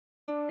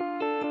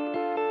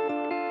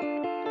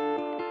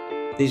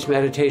These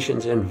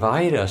meditations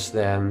invite us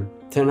then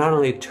to not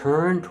only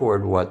turn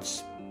toward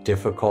what's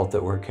difficult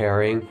that we're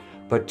carrying,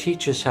 but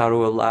teach us how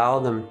to allow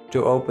them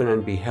to open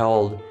and be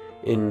held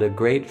in the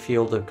great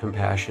field of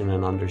compassion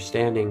and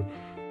understanding.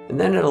 And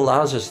then it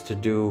allows us to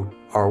do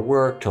our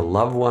work, to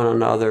love one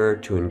another,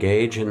 to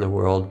engage in the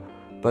world,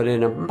 but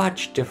in a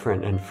much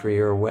different and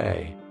freer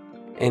way.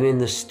 And in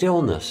the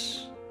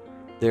stillness,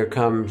 there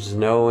comes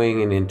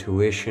knowing and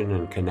intuition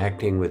and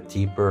connecting with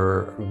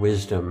deeper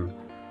wisdom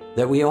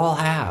that we all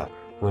have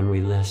when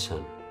we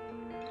listen.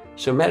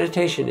 So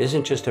meditation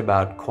isn't just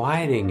about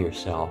quieting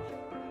yourself,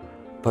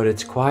 but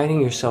it's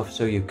quieting yourself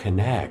so you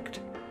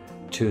connect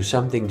to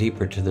something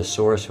deeper, to the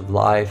source of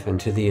life and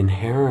to the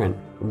inherent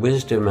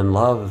wisdom and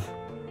love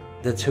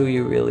that's who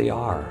you really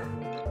are.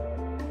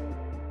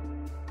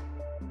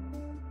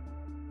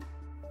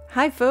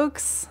 Hi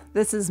folks,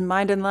 this is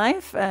Mind and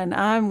Life, and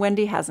I'm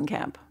Wendy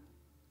Hasenkamp.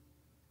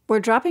 We're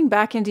dropping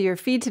back into your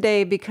feed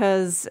today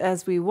because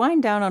as we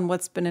wind down on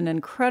what's been an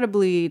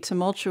incredibly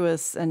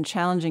tumultuous and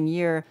challenging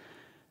year,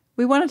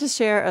 we wanted to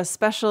share a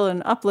special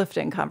and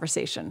uplifting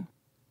conversation.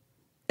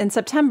 In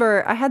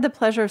September, I had the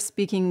pleasure of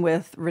speaking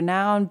with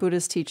renowned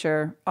Buddhist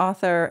teacher,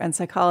 author, and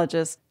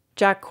psychologist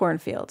Jack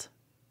Kornfield.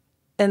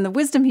 And the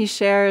wisdom he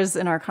shares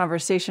in our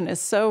conversation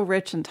is so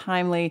rich and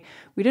timely,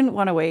 we didn't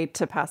want to wait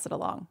to pass it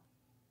along.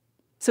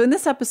 So in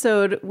this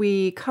episode,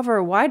 we cover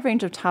a wide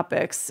range of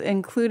topics,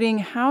 including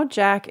how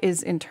Jack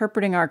is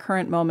interpreting our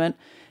current moment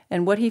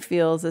and what he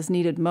feels is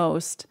needed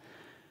most,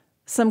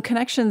 some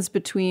connections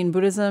between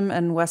Buddhism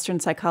and Western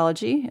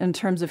psychology in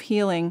terms of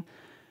healing,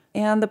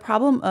 and the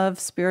problem of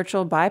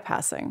spiritual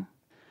bypassing.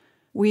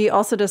 We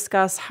also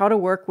discuss how to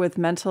work with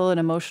mental and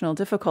emotional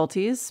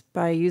difficulties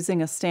by using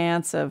a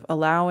stance of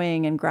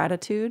allowing and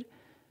gratitude,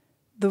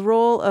 the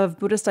role of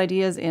Buddhist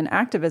ideas in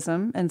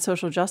activism and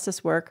social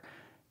justice work,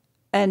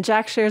 and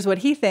Jack shares what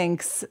he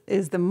thinks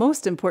is the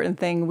most important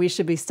thing we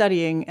should be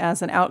studying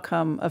as an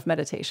outcome of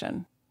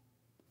meditation.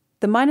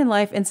 The Mind and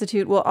Life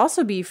Institute will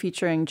also be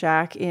featuring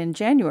Jack in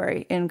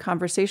January in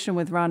conversation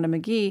with Rhonda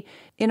McGee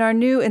in our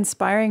new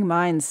Inspiring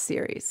Minds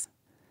series.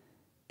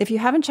 If you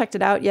haven't checked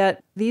it out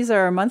yet, these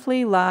are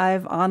monthly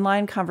live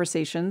online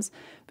conversations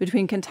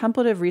between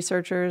contemplative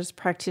researchers,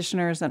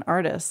 practitioners, and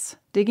artists,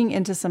 digging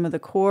into some of the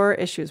core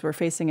issues we're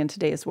facing in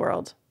today's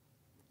world.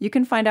 You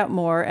can find out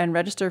more and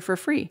register for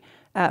free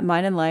at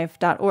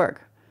mindandlife.org.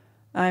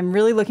 I'm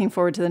really looking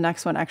forward to the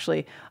next one,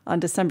 actually, on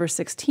December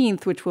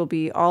 16th, which will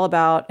be all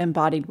about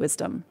embodied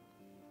wisdom.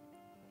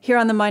 Here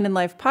on the Mind and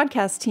Life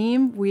podcast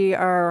team, we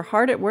are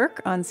hard at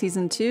work on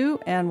season 2,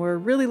 and we're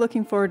really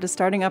looking forward to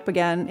starting up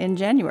again in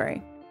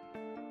January.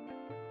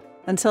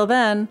 Until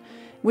then,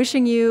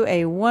 wishing you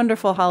a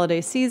wonderful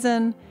holiday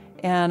season,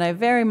 and I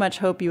very much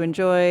hope you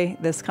enjoy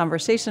this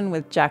conversation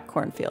with Jack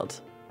Kornfield.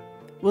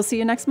 We'll see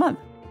you next month.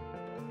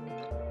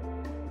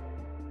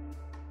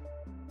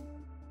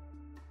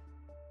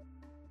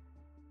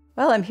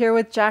 Well, I'm here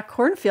with Jack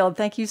Kornfield.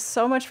 Thank you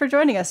so much for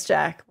joining us,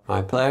 Jack.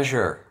 My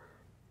pleasure.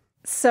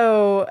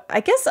 So I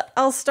guess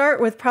I'll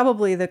start with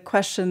probably the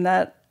question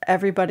that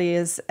everybody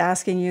is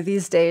asking you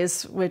these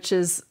days, which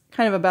is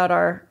kind of about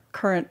our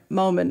current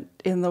moment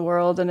in the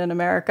world and in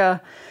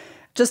America.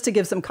 Just to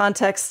give some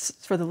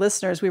context for the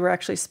listeners, we were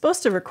actually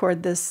supposed to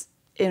record this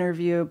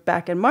interview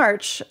back in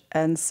March.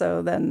 And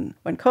so then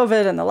when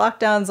COVID and the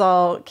lockdowns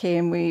all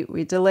came,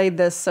 we delayed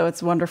this. So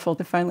it's wonderful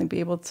to finally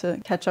be able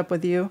to catch up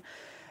with you.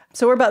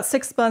 So we're about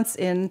 6 months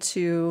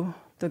into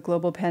the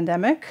global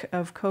pandemic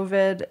of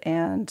COVID.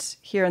 And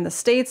here in the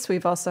States,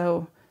 we've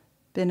also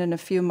been in a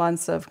few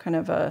months of kind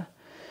of a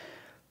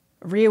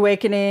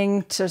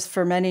reawakening, just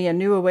for many, a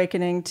new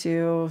awakening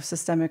to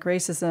systemic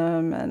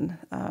racism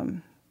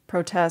and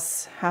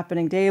protests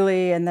happening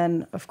daily. And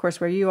then, of course,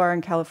 where you are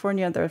in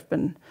California, there have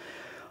been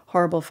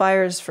horrible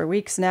fires for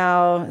weeks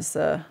now as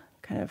a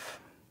kind of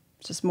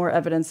just more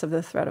evidence of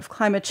the threat of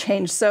climate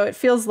change. So it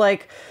feels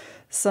like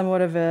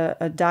somewhat of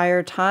a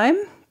dire time,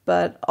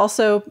 but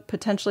also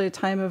potentially a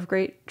time of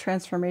great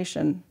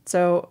transformation.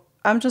 So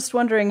I'm just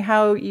wondering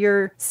how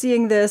you're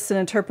seeing this and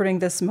interpreting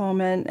this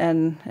moment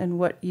and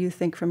what you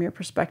think from your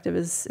perspective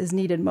is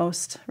needed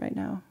most right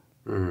now.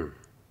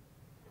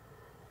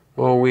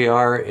 Well, we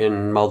are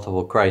in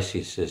multiple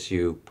crises, as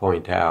you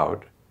point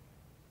out,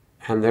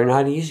 and they're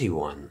not easy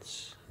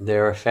ones.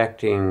 They're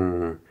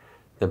affecting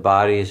the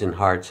bodies and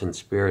hearts and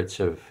spirits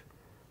of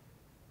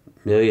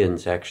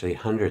millions, actually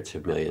hundreds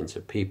of millions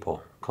of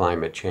people.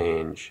 Climate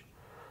change,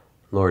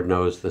 Lord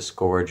knows the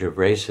scourge of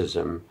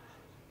racism,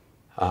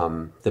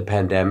 the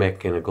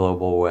pandemic in a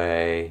global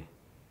way,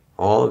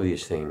 all of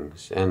these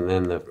things. And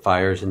then the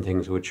fires and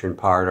things which in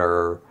part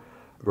are a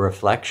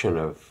reflection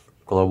of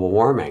global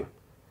warming.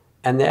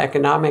 And the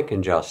economic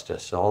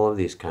injustice, all of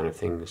these kind of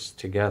things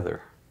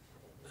together.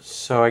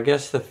 So I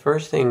guess the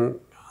first thing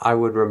I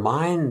would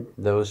remind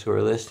those who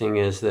are listening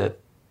is that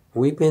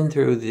we've been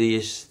through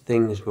these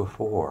things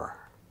before,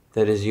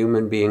 that as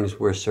human beings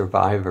we're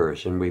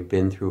survivors, and we've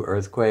been through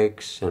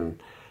earthquakes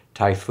and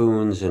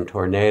typhoons and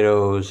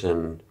tornadoes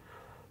and,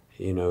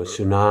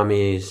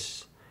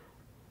 tsunamis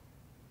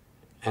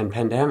and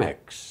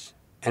pandemics.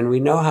 And we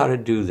know how to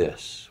do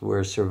this.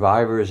 We're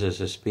survivors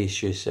as a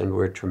species, and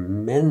we're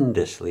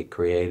tremendously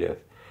creative.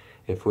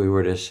 If we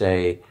were to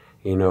say,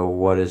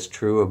 what is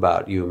true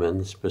about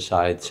humans,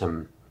 besides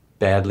some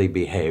badly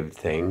behaved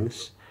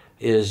things,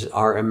 is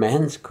our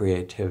immense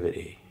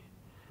creativity.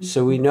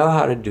 So we know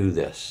how to do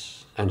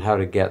this and how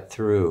to get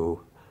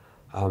through,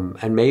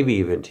 and maybe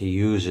even to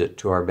use it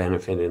to our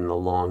benefit in the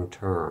long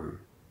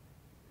term.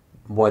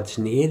 What's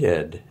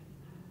needed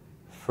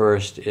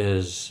first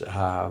is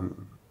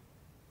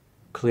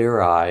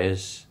clear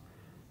eyes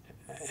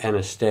and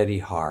a steady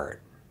heart.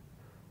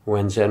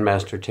 When Zen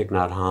Master Thich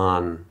Nhat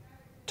Hanh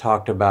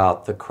talked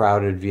about the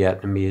crowded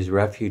Vietnamese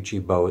refugee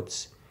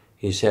boats,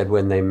 he said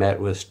when they met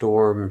with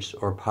storms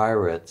or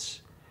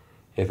pirates,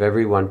 if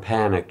everyone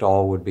panicked,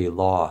 all would be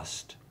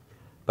lost.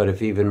 But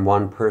if even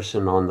one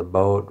person on the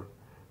boat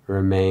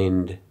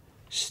remained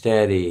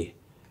steady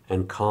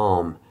and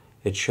calm,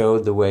 it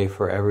showed the way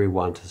for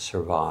everyone to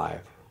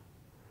survive.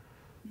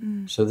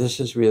 So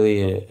this is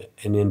really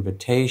an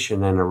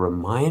invitation and a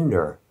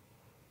reminder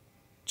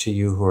to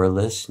you who are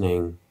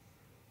listening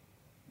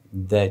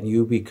that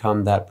you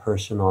become that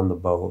person on the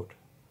boat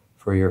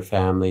for your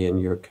family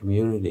and your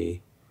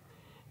community.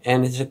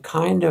 And it's a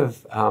kind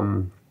of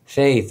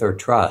faith or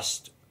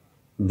trust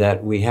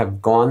that we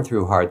have gone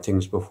through hard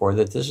things before,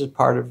 that this is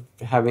part of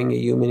having a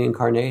human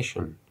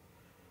incarnation.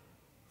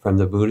 From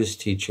the Buddhist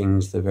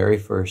teachings, the very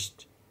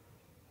first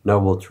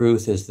noble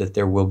truth is that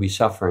there will be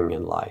suffering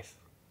in life.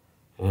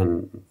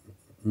 And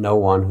no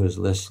one who's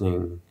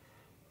listening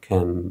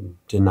can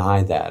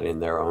deny that in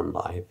their own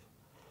life.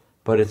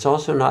 But it's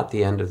also not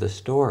the end of the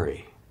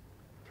story.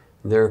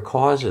 There are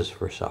causes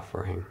for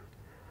suffering,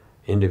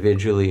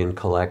 individually and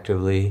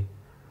collectively.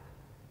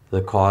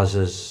 The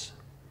causes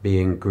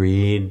being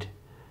greed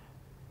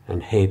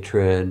and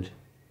hatred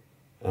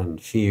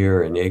and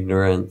fear and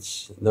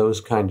ignorance,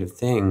 those kind of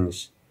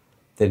things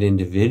that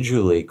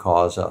individually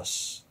cause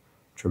us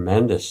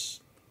tremendous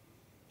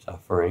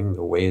suffering,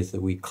 the ways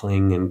that we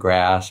cling and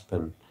grasp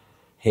and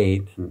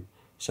hate and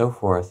so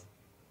forth.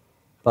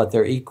 But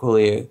they're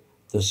equally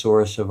the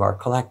source of our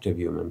collective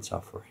human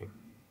suffering.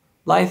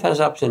 Life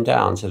has ups and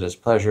downs, it has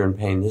pleasure and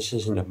pain. This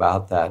isn't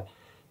about that.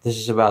 This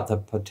is about the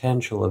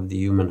potential of the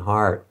human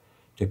heart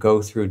to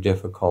go through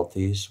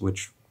difficulties,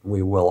 which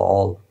we will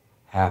all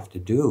have to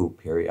do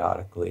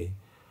periodically,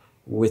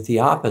 with the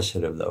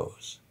opposite of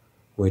those,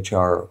 which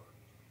are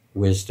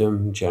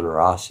wisdom,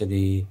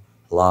 generosity,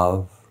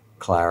 love,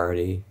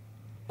 clarity.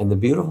 And the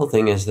beautiful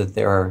thing is that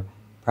there are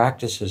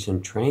practices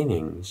and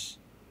trainings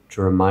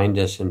to remind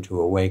us and to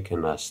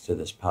awaken us to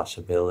this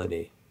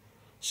possibility.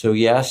 So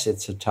yes,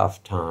 it's a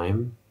tough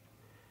time,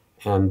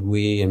 and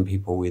we and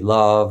people we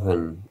love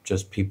and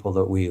just people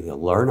that we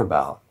learn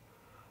about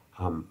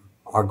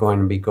are going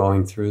to be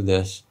going through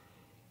this.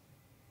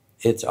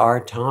 It's our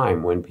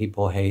time when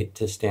people hate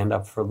to stand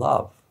up for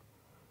love,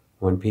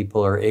 when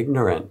people are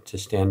ignorant to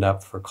stand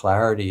up for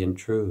clarity and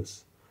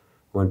truth,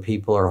 when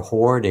people are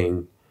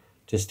hoarding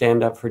to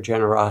stand up for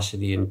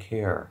generosity and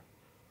care.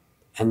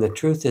 And the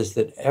truth is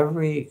that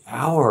every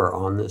hour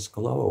on this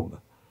globe,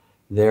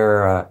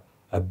 there are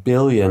 1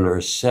 billion or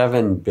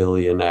 7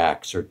 billion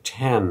acts or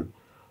 10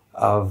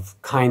 of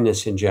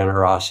kindness and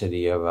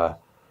generosity, of a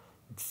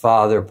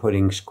father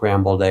putting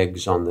scrambled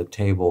eggs on the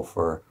table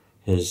for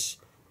his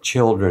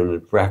children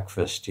at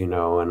breakfast, and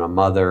a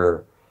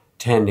mother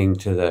tending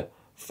to the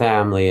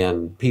family,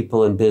 and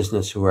people in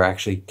business who are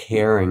actually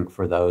caring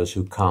for those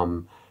who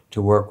come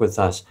to work with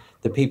us.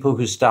 The people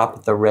who stop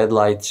at the red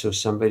light so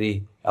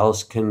somebody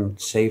else can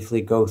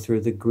safely go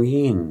through the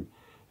green.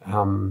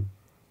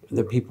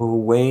 The people who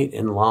wait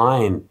in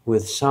line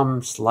with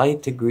some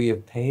slight degree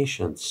of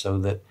patience so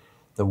that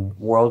the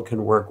world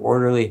can work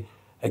orderly.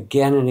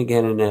 Again and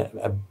again, in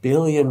a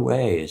billion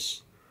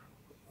ways,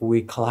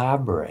 we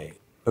collaborate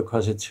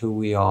because it's who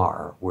we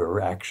are. We're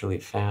actually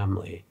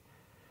family.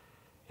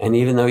 And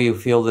even though you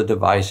feel the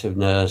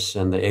divisiveness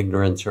and the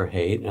ignorance or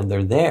hate, and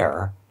they're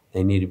there,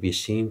 they need to be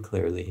seen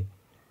clearly,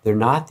 they're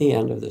not the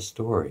end of the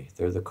story.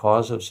 They're the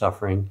cause of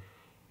suffering,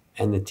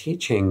 and the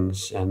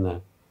teachings and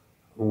the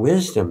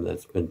wisdom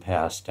that's been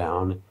passed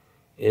down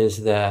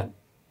is that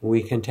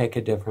we can take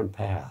a different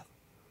path,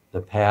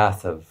 the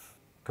path of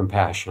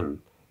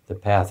compassion, the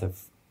path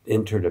of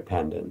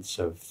interdependence,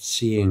 of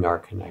seeing our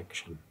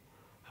connection.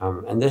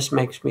 And this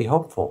makes me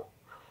hopeful.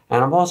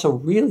 And I'm also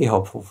really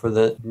hopeful for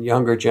the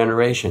younger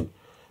generation.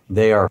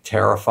 They are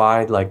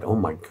terrified, like, oh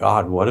my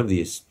God, what are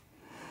these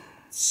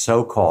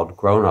so-called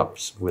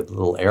grown-ups with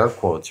little air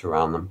quotes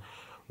around them?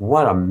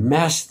 What a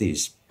mess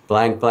these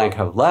blank blank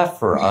have left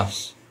for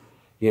us.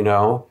 We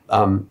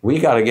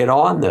got to get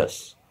on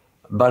this.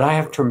 But I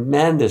have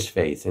tremendous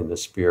faith in the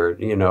spirit.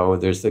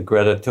 There's the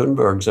Greta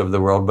Thunbergs of the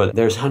world, but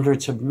there's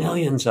hundreds of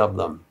millions of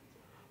them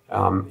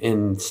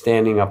in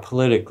standing up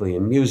politically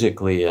and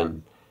musically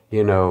and,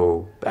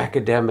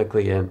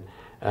 academically.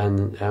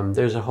 And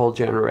there's a whole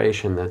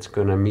generation that's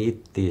going to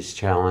meet these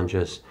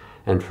challenges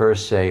and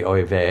first say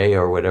oy vey,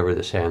 or whatever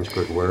the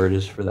Sanskrit word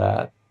is for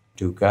that,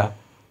 dukkha,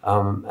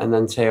 and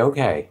then say,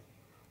 okay,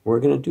 we're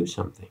going to do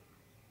something.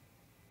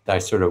 I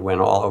sort of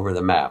went all over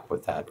the map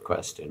with that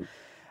question.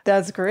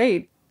 That's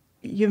great.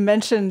 You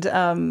mentioned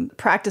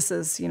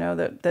practices,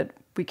 that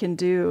we can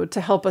do to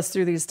help us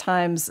through these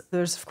times.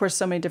 There's, of course,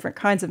 so many different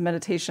kinds of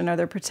meditation. Are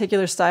there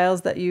particular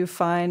styles that you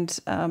find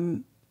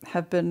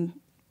have been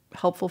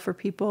helpful for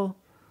people?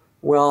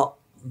 Well,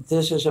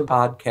 this is a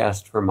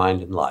podcast for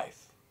Mind and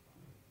Life,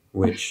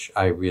 which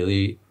I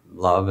really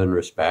love and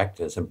respect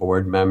as a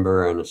board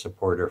member and a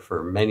supporter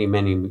for many,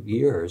 many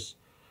years.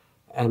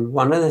 And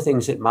one of the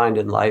things that Mind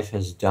and Life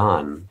has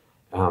done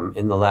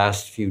in the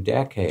last few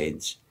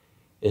decades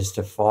is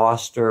to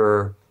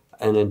foster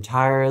an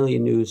entirely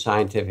new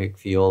scientific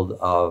field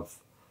of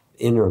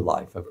inner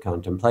life, of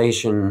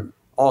contemplation,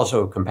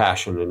 also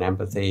compassion and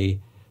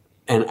empathy.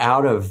 And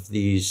out of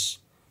these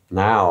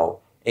now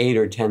 8,000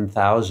 or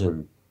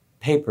 10,000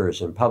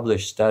 papers and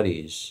published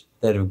studies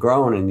that have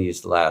grown in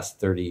these last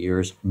 30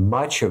 years,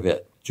 much of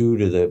it due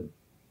to the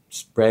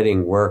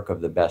spreading work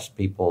of the best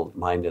people,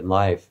 Mind and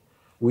Life,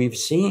 we've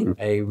seen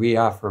a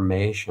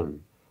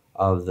reaffirmation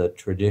of the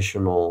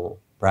traditional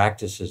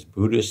practices,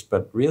 Buddhist,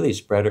 but really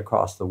spread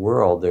across the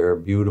world. There are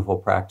beautiful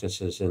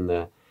practices in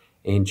the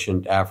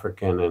ancient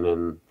African and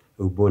in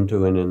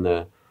Ubuntu and in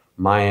the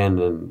Mayan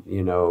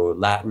and,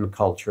 Latin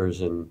cultures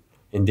and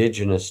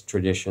indigenous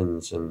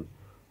traditions and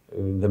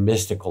the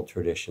mystical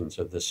traditions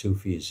of the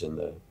Sufis and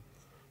the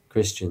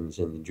Christians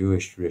and the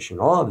Jewish tradition,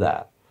 all of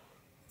that.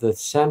 The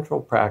central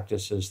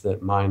practices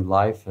that Mind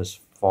Life has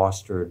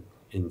fostered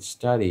in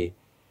study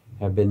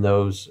have been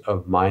those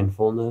of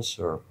mindfulness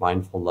or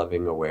mindful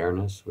loving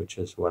awareness, which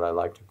is what I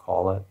like to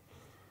call it,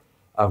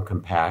 of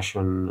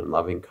compassion and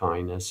loving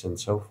kindness and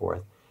so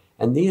forth.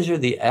 And these are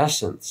the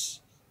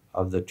essence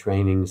of the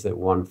trainings that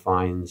one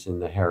finds in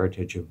the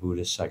heritage of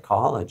Buddhist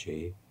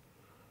psychology,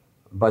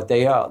 but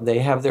they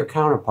have their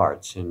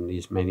counterparts in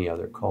these many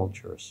other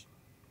cultures.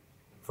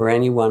 For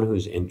anyone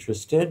who's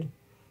interested,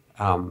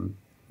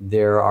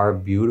 there are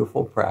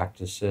beautiful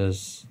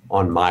practices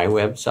on my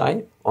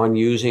website on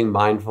using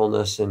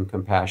mindfulness and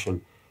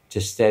compassion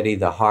to steady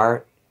the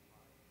heart,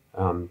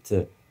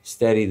 to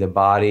steady the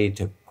body,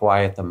 to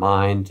quiet the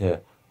mind,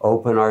 to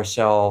open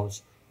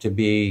ourselves, to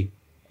be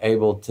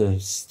able to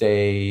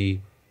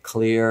stay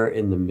clear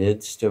in the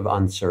midst of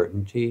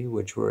uncertainty,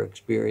 which we're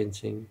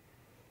experiencing,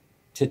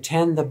 to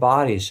tend the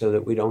body so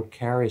that we don't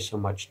carry so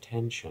much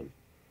tension,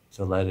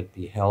 to let it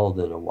be held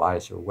in a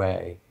wiser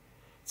way.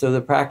 So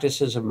the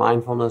practices of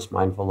mindfulness,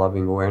 mindful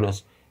loving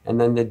awareness, and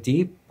then the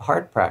deep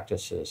heart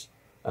practices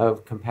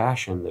of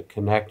compassion that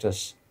connect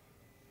us,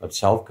 of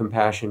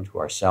self-compassion to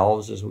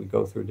ourselves as we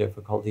go through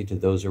difficulty, to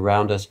those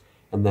around us,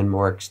 and then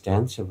more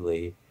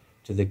extensively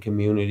to the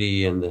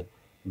community and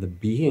the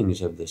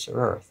beings of this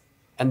earth.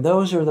 And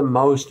those are the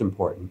most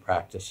important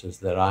practices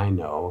that I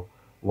know,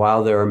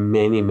 while there are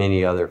many,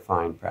 many other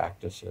fine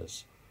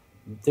practices.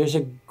 There's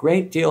a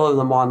great deal of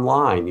them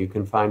online. You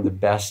can find the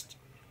best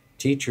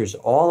teachers,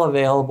 all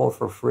available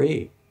for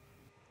free.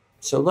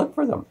 So look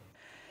for them.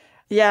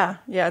 Yeah,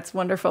 it's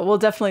wonderful. We'll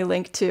definitely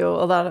link to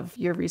a lot of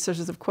your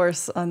resources, of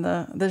course, on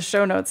the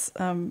show notes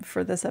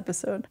for this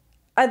episode.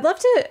 I'd love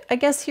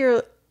to,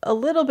 hear a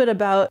little bit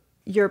about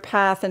your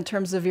path in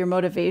terms of your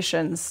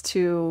motivations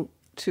to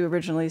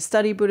originally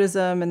study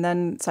Buddhism and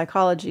then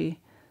psychology.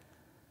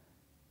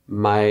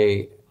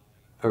 My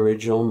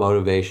original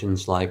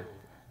motivations, like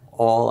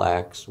all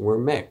acts, were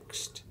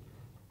mixed.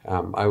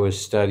 I was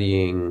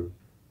studying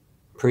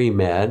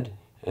pre-med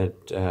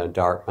at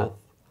Dartmouth,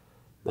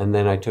 and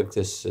then I took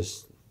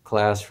this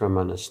class from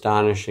an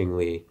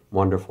astonishingly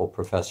wonderful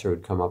professor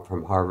who'd come up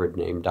from Harvard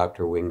named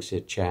Dr.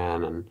 Wing-Sit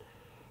Chan, and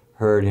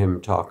heard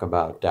him talk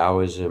about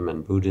Taoism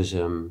and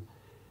Buddhism.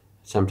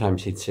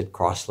 Sometimes he'd sit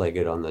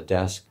cross-legged on the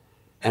desk.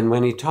 And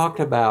when he talked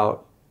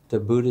about the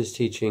Buddhist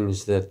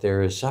teachings that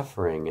there is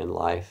suffering in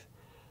life,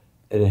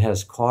 it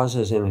has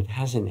causes and it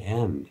has an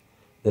end,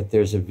 that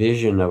there's a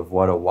vision of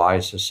what a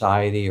wise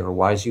society or a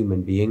wise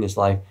human being is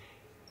like,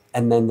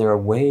 and then there are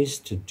ways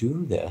to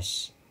do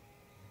this.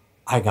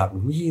 I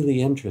got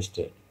really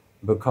interested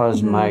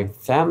because my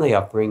family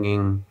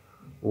upbringing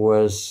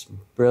was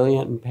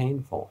brilliant and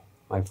painful.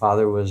 My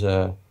father was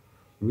a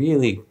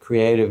really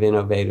creative,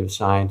 innovative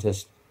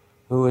scientist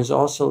who was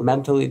also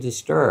mentally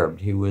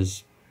disturbed. He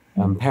was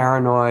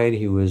paranoid,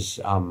 he was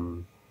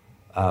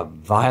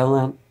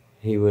violent,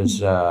 he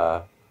was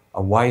a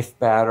wife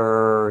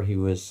batterer, he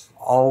was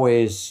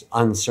always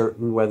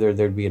uncertain whether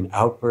there'd be an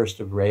outburst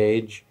of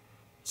rage.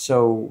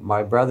 So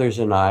my brothers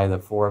and I, the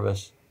four of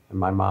us, and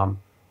my mom,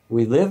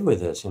 we lived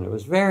with this, and it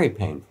was very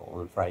painful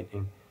and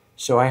frightening.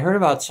 So I heard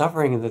about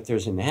suffering and that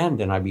there's an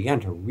end, and I began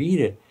to read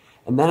it.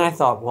 And then I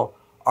thought, well,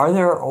 are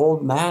there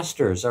old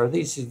masters? Are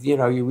these,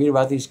 you read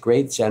about these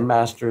great Zen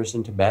masters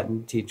and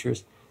Tibetan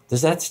teachers.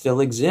 Does that still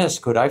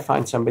exist? Could I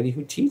find somebody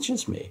who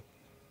teaches me?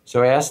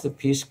 So I asked the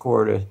Peace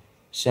Corps to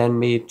send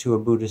me to a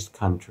Buddhist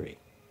country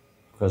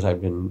because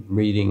I'd been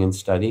reading and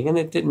studying, and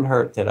it didn't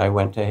hurt that I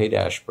went to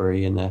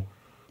Haight-Ashbury in the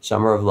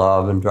summer of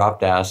love and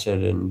dropped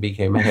acid and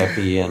became a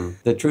hippie. And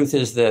the truth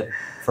is that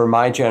for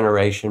my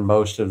generation,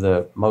 most of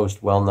the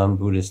most well-known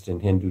Buddhist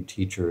and Hindu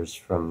teachers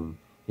from,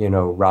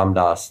 Ram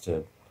Dass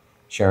to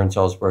Sharon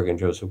Salzberg and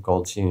Joseph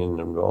Goldstein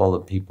and all the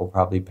people,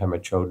 probably Pema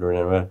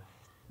Chodron. And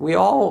we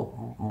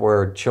all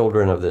were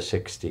children of the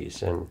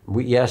 60s. And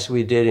yes,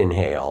 we did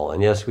inhale.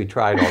 And yes, we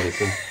tried all these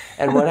things.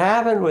 And what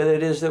happened with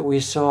it is that we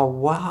saw,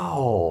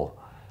 wow,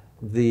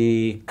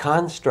 the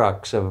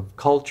constructs of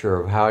culture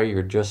of how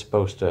you're just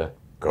supposed to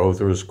go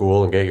through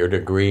school and get your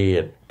degree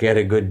and get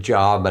a good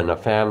job and a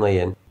family,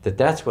 and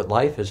that's what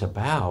life is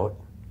about.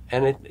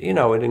 And it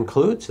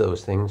includes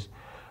those things.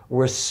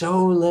 We're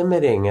so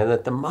limiting, and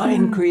that the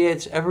mind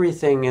creates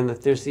everything, and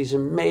that there's these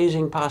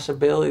amazing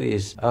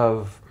possibilities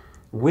of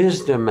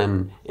wisdom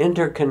and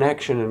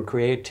interconnection and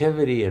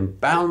creativity and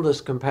boundless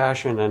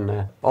compassion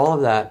and all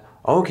of that.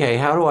 Okay,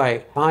 how do I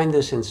find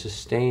this and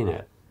sustain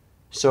it?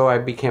 So I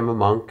became a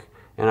monk,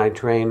 and I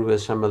trained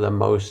with some of the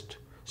most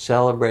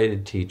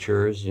celebrated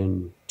teachers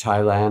in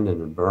Thailand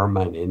and in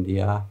Burma and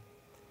India.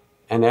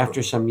 And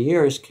after some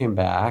years, came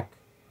back,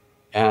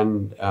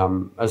 and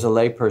as a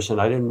layperson,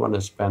 I didn't want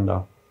to spend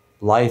a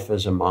life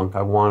as a monk.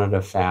 I wanted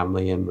a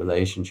family and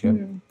relationship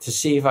to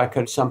see if I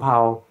could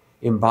somehow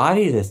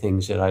embody the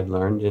things that I'd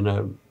learned in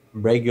a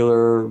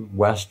regular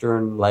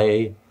Western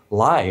lay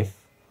life.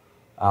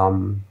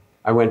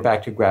 I went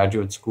back to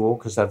graduate school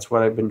because that's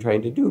what I'd been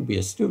trained to do, be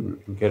a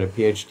student and get a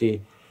PhD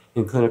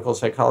in clinical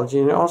psychology.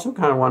 And I also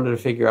kind of wanted to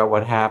figure out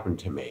what happened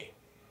to me.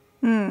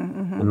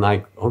 And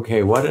like,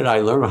 okay, what did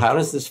I learn? How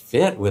does this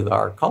fit with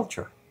our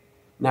culture?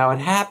 Now, it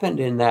happened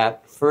in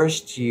that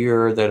first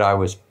year that I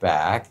was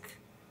back.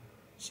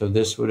 So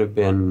this would have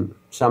been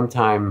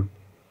sometime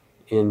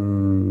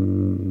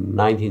in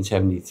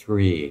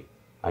 1973,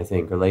 I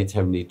think, or late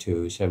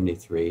 72,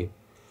 73,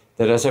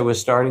 that as I was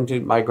starting to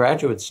my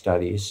graduate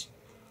studies,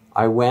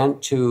 I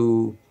went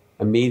to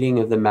a meeting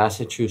of the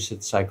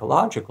Massachusetts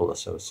Psychological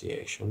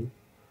Association,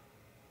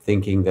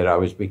 thinking that I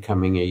was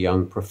becoming a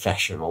young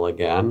professional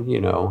again,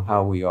 you know,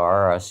 how we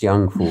are, us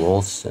young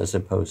fools, as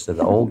opposed to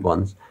the old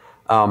ones.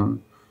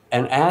 And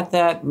at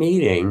that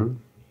meeting,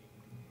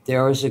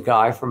 there was a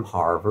guy from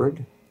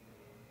Harvard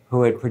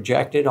who had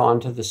projected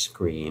onto the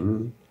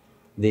screen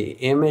the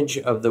image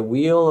of the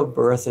wheel of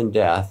birth and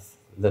death,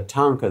 the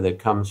tanka that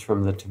comes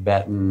from the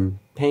Tibetan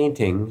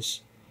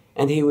paintings.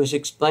 And he was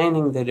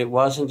explaining that it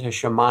wasn't a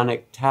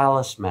shamanic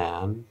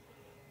talisman,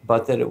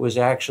 but that it was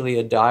actually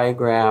a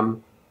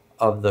diagram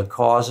of the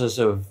causes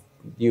of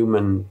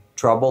human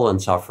trouble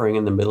and suffering.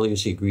 In the middle, you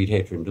see greed,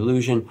 hatred, and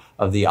delusion,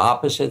 of the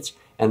opposites,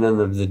 and then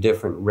the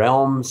different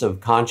realms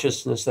of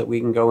consciousness that we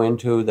can go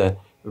into,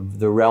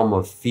 the realm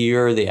of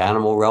fear, the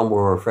animal realm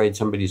where we're afraid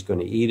somebody's going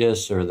to eat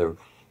us, or the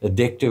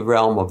addictive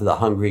realm of the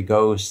hungry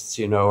ghosts,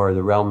 you know, or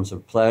the realms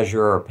of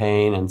pleasure or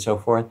pain and so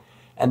forth.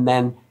 And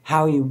then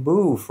how you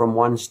move from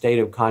one state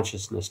of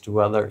consciousness to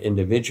other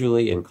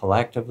individually and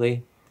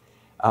collectively.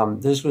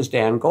 This was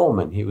Dan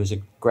Goleman. He was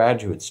a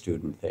graduate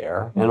student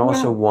there and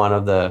also one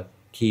of the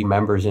key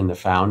members in the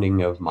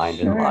founding of Mind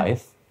and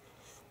Life.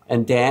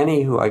 And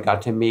Danny, who I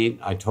got to meet,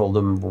 I told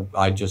him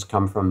I'd just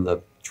come from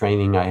the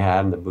training I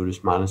had in the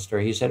Buddhist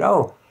monastery. He said,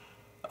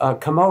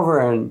 come over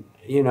and,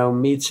 you know,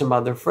 meet some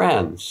other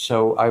friends.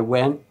 So I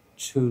went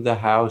to the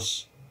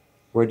house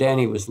where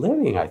Danny was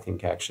living, I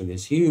think, actually,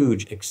 this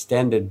huge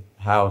extended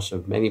house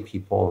of many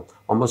people,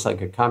 almost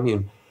like a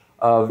commune,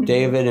 of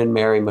David and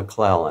Mary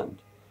McClelland.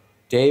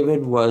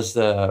 David was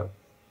a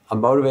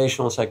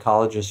motivational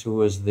psychologist who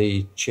was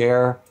the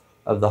chair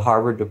of the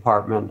Harvard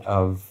Department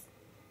of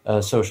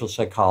Social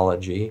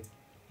Psychology.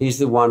 He's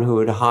the one who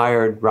had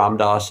hired Ram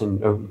Dass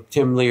and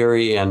Tim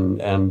Leary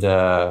and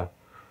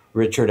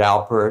Richard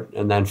Alpert,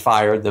 and then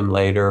fired them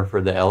later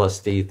for the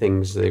LSD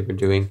things they were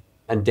doing.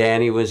 And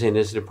Danny was in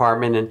his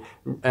department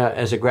and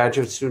as a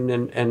graduate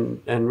student,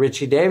 and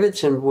Richie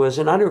Davidson was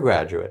an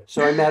undergraduate.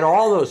 So I met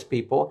all those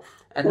people,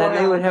 and then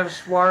they would have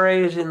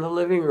soirees in the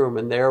living room,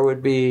 and there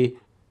would be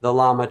the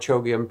Lama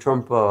Chogyam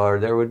Trungpa, or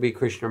there would be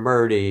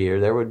Krishnamurti, or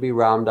there would be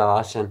Ram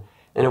Dass. And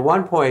at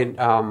one point,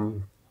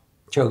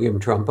 Chogyam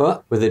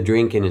Trungpa, with a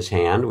drink in his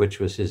hand, which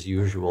was his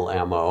usual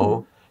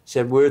MO,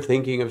 said, we're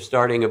thinking of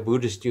starting a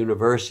Buddhist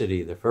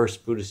university, the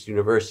first Buddhist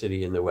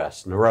university in the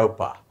West,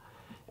 Naropa.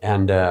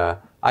 And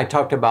I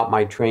talked about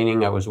my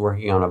training. I was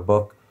working on a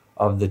book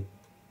of the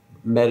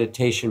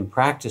meditation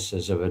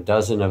practices of a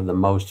dozen of the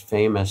most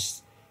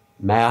famous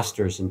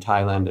masters in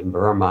Thailand and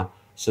Burma,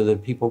 so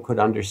that people could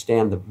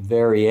understand the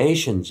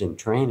variations in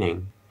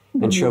training,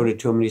 and showed it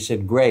to him. And he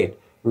said, great,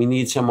 we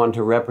need someone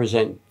to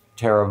represent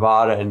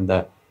Theravada in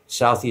the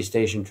Southeast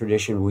Asian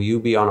tradition. Will you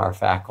be on our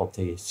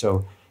faculty?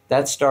 So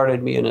that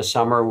started me in a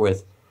summer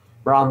with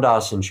Ram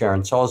Dass and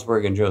Sharon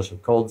Salzberg and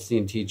Joseph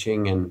Goldstein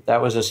teaching. And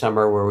that was a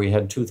summer where we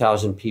had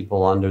 2,000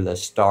 people under the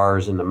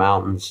stars in the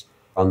mountains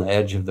on the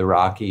edge of the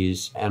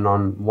Rockies. And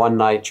on one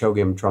night,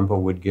 Chogyam Trungpa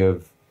would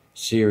give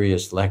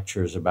serious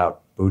lectures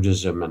about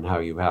Buddhism and how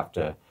you have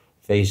to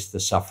face the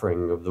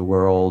suffering of the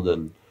world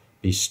and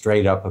be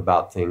straight up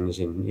about things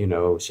and, you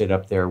know, sit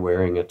up there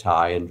wearing a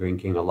tie and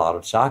drinking a lot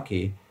of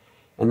sake.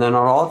 And then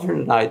on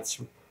alternate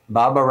nights,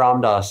 Baba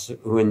Ram Dass,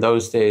 who in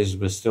those days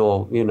was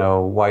still, you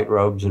know, white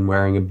robes and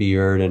wearing a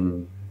beard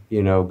and,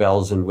 you know,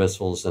 bells and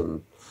whistles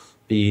and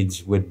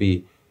beads, would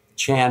be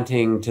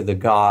chanting to the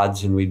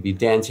gods, and we'd be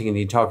dancing and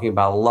he'd talking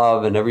about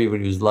love, and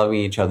everybody was loving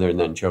each other. And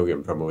then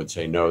Chogyam Trungpa would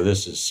say, no,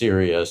 this is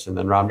serious. And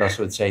then Ram Dass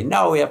would say,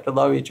 no, we have to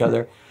love each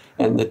other.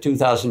 And the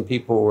 2,000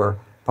 people were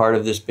part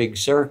of this big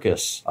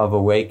circus of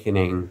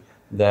awakening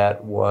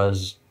that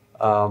was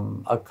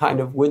a kind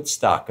of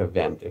Woodstock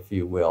event, if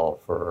you will,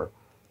 for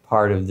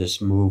part of this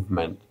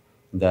movement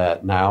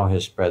that now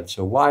has spread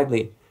so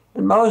widely.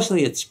 And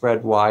mostly it's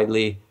spread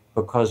widely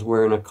because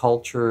we're in a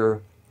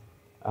culture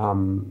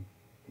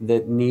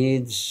that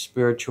needs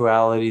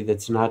spirituality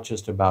that's not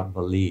just about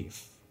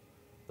belief,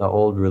 the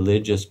old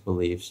religious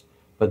beliefs,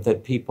 but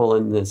that people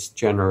in this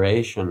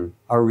generation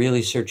are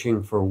really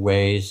searching for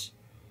ways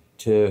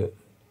to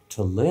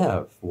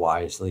live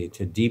wisely,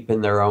 to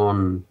deepen their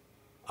own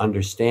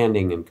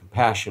understanding and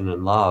compassion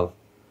and love,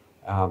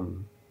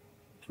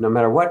 no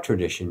matter what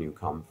tradition you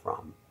come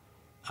from.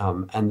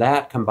 And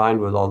that, combined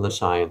with all the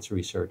science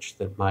research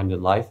that Mind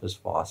and Life has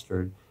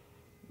fostered,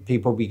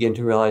 people begin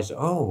to realize,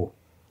 oh,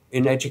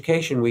 in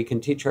education, we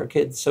can teach our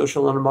kids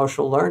social and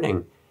emotional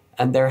learning,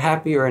 and they're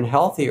happier and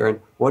healthier.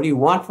 And what do you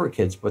want for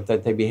kids but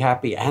that they be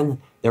happy and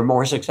they're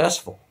more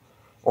successful?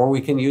 Or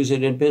we can use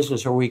it in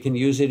business, or we can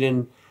use it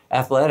in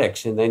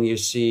athletics. And then you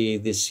see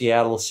the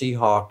Seattle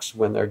Seahawks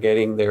when they're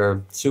getting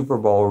their Super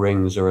Bowl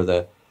rings, or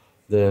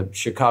the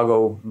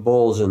Chicago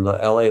Bulls and the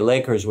LA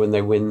Lakers when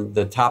they win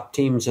the top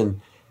teams, and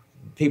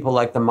people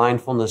like the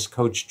mindfulness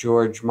coach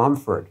George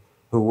Mumford,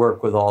 who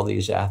work with all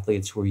these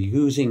athletes who are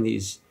using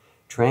these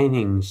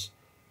trainings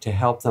to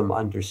help them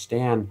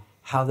understand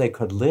how they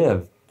could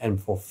live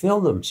and fulfill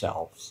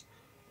themselves.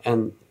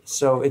 And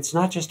so it's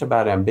not just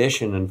about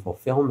ambition and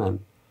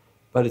fulfillment,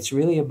 but it's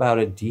really about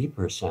a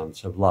deeper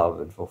sense of love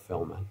and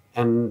fulfillment.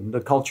 And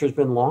the culture's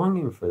been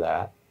longing for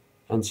that.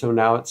 And so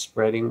now it's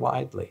spreading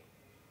widely.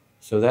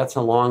 So that's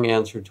a long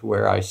answer to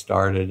where I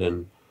started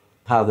and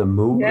how the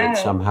movement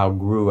somehow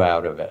grew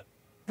out of it.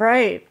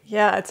 Right.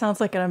 Yeah. It sounds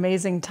like an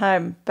amazing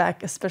time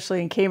back,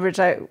 especially in Cambridge.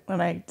 When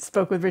I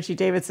spoke with Richie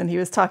Davidson, he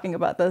was talking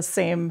about those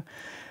same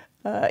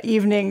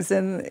evenings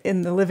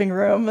in the living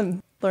room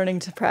and learning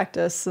to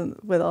practice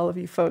with all of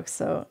you folks.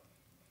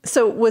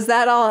 So was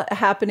that all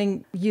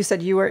happening? You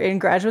said you were in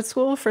graduate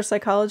school for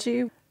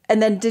psychology.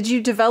 And then did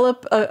you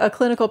develop a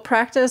clinical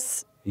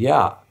practice?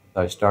 Yeah,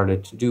 I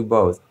started to do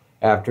both.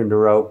 After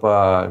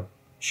Naropa,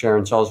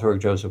 Sharon Salzberg,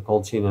 Joseph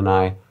Goldstein, and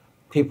I,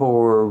 people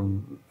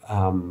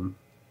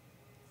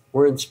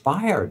were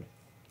inspired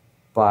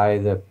by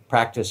the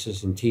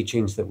practices and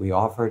teachings that we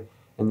offered.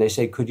 And they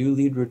say, could you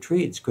lead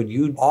retreats? Could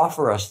you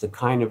offer us the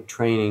kind of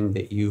training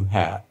that you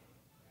had?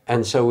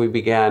 And so we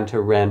began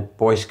to rent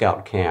Boy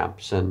Scout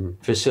camps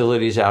and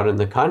facilities out in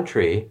the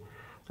country.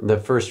 The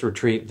first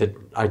retreat that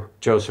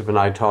Joseph and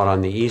I taught on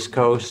the East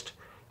Coast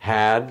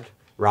had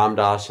Ram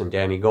Dass and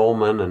Danny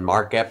Goleman and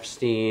Mark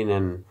Epstein,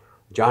 and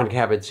John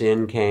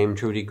Kabat-Zinn came,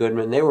 Trudy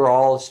Goodman. They were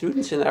all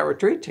students in that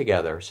retreat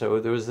together. So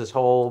there was this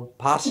whole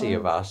posse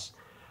of us.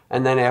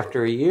 And then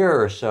after a year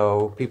or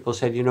so, people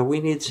said, we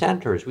need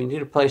centers. We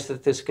need a place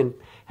that this can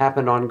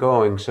happen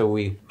ongoing. So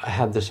we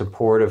had the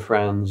support of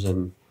friends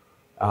and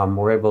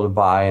were able to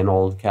buy an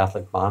old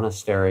Catholic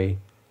monastery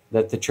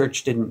that the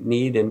church didn't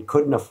need and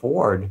couldn't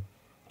afford.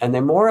 And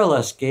they more or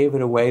less gave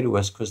it away to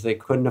us because they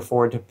couldn't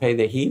afford to pay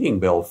the heating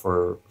bill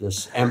for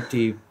this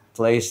empty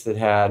place that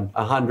had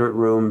 100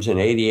 rooms and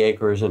 80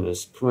 acres and a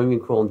swimming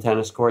pool and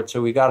tennis court. So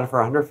we got it for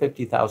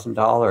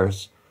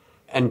 $150,000.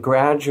 And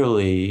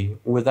gradually,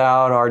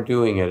 without our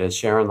doing it, as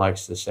Sharon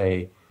likes to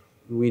say,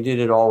 we did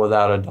it all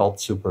without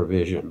adult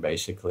supervision,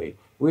 basically.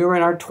 We were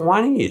in our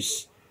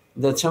 20s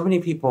that so many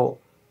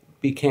people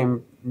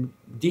became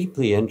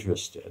deeply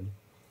interested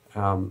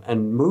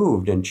and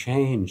moved and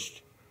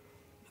changed.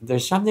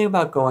 There's something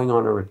about going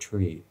on a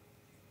retreat,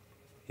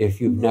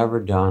 if you've never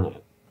done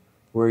it,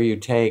 where you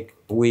take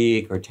a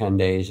week or 10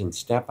 days and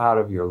step out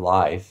of your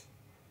life.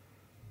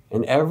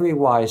 And every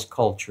wise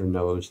culture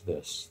knows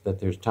this, that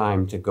there's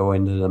time to go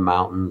into the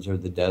mountains or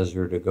the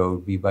desert or go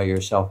be by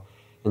yourself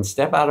and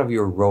step out of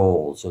your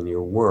roles and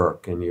your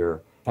work and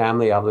your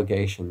family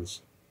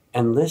obligations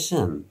and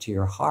listen to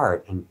your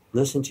heart and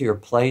listen to your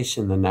place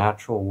in the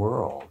natural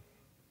world.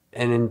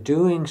 And in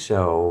doing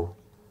so,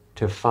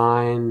 to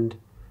find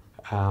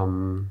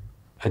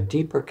a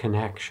deeper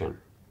connection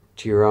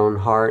to your own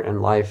heart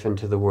and life and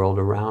to the world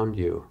around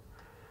you.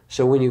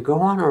 So when you go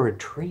on a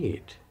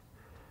retreat,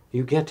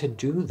 you get to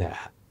do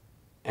that.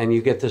 And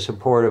you get the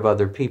support of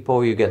other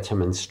people. You get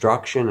some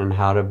instruction on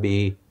how to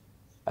be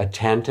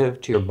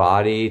attentive to your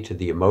body, to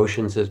the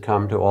emotions that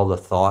come, to all the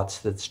thoughts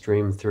that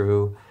stream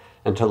through,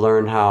 and to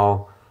learn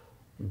how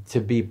to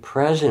be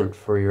present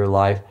for your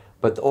life,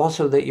 but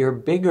also that you're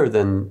bigger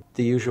than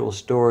the usual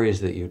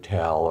stories that you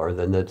tell or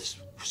than the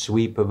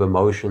sweep of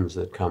emotions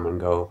that come and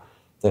go,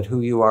 that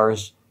who you are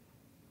is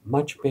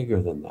much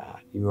bigger than that.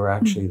 You are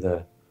actually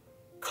the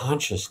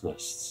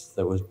consciousness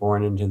that was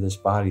born into this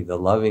body, the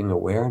loving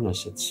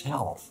awareness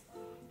itself.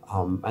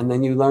 And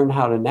then you learn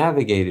how to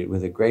navigate it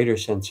with a greater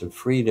sense of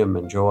freedom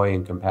and joy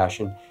and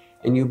compassion.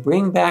 And you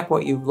bring back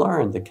what you've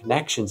learned, the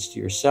connections to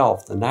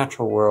yourself, the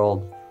natural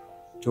world,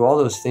 to all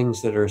those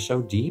things that are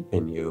so deep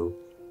in you,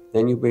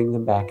 then you bring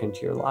them back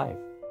into your life.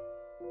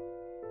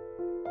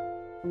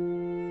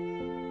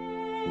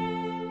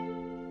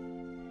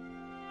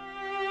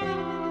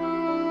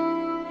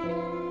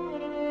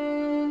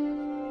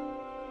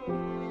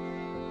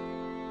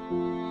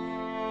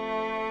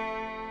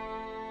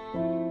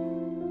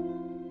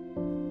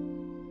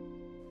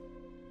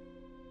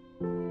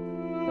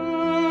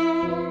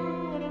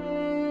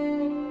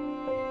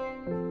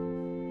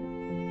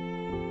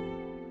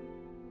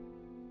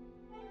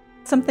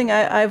 Something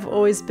I've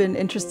always been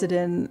interested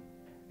in,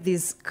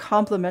 these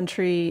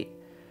complementary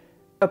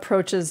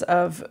approaches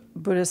of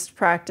Buddhist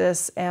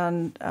practice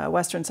and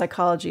Western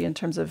psychology in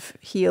terms of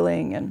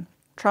healing and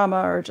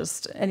trauma or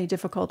just any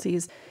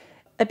difficulties.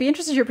 I'd be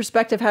interested in your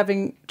perspective,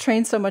 having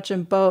trained so much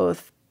in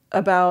both,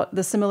 about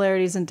the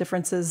similarities and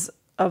differences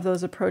of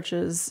those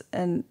approaches,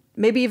 and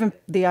maybe even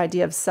the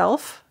idea of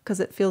self, because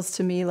it feels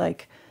to me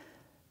like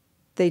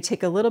they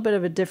take a little bit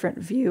of a different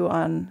view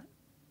on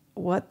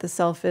what the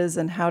self is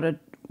and how to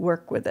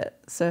work with it.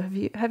 So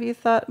have you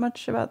thought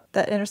much about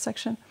that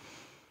intersection?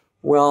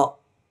 Well,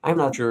 I'm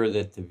not sure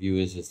that the view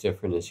is as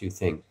different as you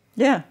think.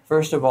 Yeah.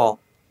 First of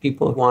all,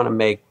 people want to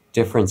make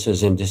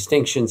differences and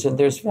distinctions, and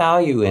there's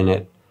value in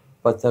it,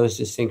 but those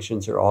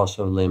distinctions are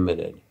also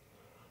limited.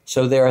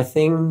 So there are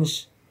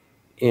things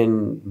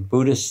in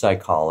Buddhist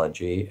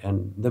psychology,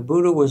 and the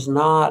Buddha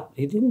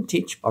he didn't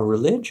teach a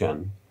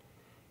religion.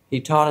 He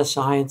taught a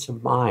science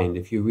of mind.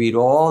 If you read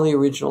all the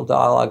original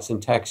dialogues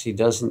and texts, he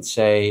doesn't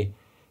say,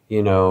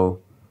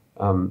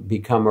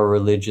 become a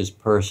religious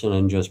person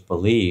and just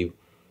believe.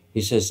 He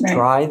says, right.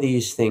 Try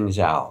these things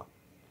out.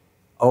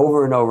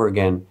 Over and over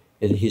again,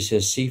 he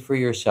says, see for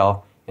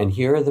yourself, and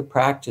here are the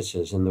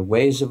practices and the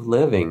ways of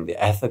living,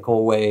 the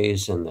ethical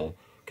ways and the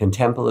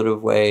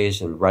contemplative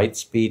ways, and right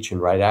speech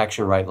and right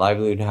action, right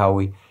livelihood,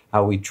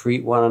 how we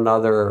treat one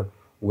another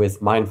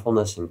with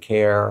mindfulness and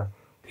care,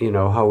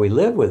 how we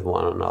live with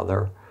one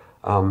another,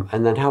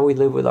 and then how we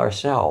live with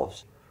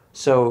ourselves.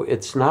 So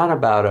it's not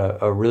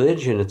about a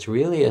religion, it's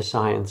really a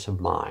science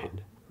of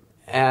mind.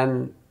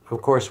 And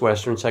of course,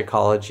 Western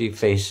psychology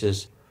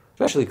faces,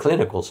 especially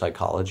clinical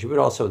psychology, but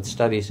also its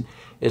studies,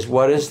 is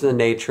what is the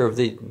nature of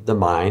the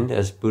mind,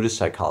 as Buddhist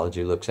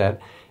psychology looks at,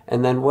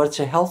 and then what's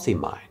a healthy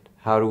mind?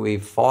 How do we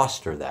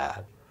foster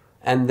that?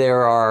 And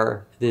there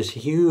are this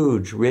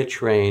huge,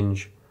 rich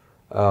range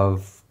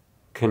of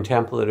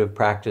contemplative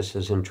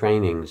practices and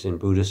trainings in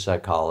Buddhist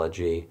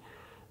psychology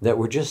that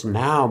we're just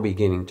now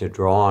beginning to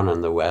draw on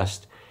in the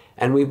West.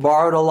 And we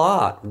borrowed a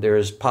lot.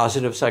 There's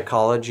positive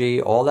psychology.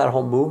 All that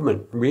whole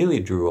movement really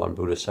drew on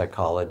Buddhist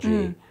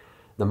psychology.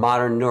 The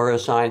modern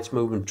neuroscience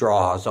movement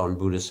draws on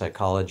Buddhist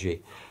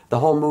psychology. The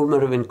whole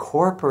movement of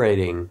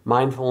incorporating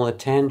mindful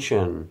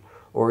attention,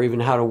 or even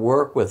how to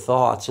work with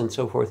thoughts and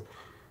so forth,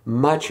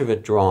 much of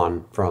it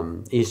drawn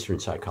from Eastern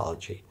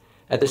psychology.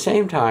 At the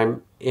same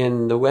time,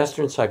 in the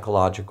Western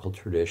psychological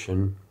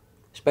tradition,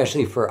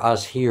 especially for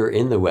us here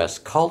in the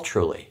West,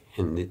 culturally,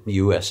 in the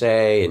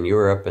USA and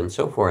Europe and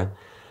so forth,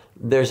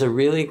 there's a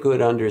really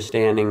good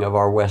understanding of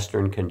our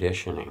Western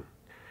conditioning,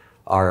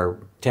 our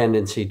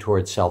tendency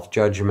towards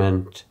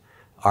self-judgment,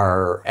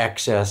 our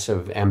excess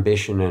of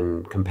ambition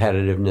and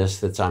competitiveness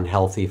that's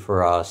unhealthy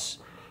for us,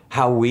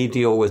 how we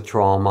deal with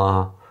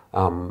trauma,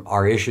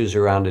 our issues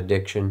around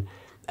addiction.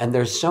 And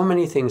there's so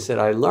many things that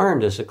I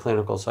learned as a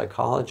clinical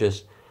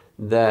psychologist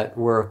that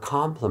were a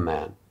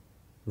complement.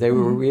 They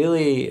were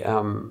really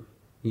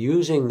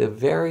using the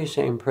very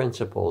same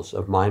principles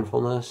of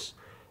mindfulness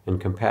and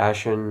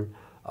compassion,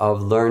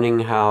 of learning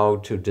how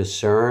to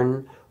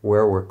discern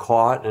where we're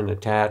caught and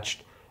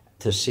attached,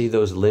 to see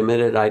those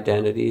limited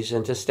identities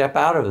and to step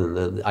out of them,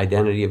 the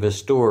identity of a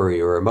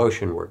story or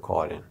emotion we're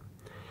caught in.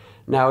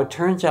 Now, it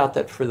turns out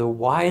that for the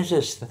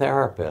wisest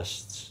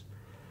therapists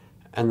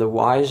and the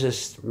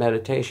wisest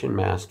meditation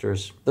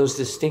masters, those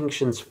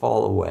distinctions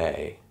fall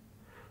away.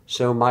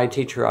 So my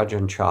teacher,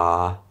 Ajahn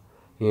Chah,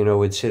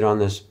 would sit on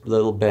this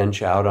little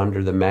bench out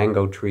under the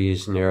mango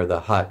trees near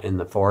the hut in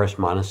the forest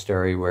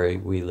monastery where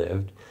we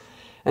lived.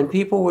 And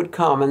people would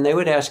come and they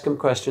would ask him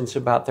questions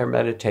about their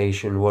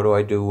meditation. What do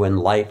I do when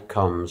light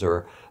comes,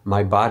 or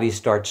my body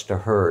starts to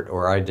hurt,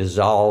 or I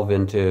dissolve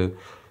into,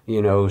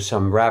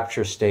 some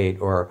rapture state,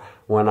 or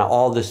when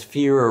all this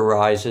fear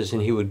arises,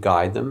 and he would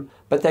guide them.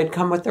 But they'd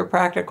come with their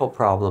practical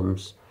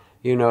problems.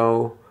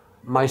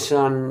 My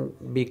son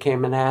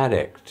became an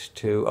addict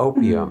to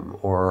opium,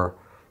 or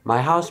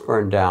my house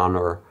burned down,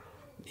 or,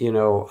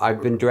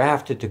 I've been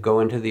drafted to go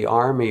into the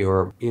army,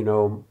 or,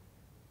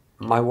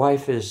 my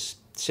wife is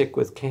sick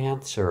with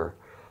cancer,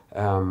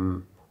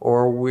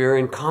 or we're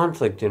in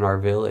conflict in our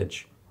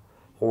village,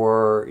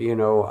 or,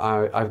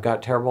 I've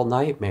got terrible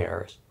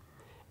nightmares.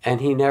 And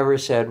he never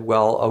said,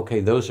 well, okay,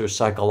 those are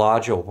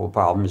psychological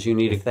problems. You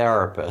need a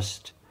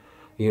therapist.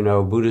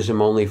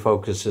 Buddhism only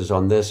focuses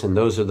on this, and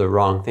those are the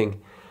wrong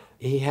thing.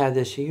 He had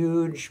this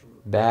huge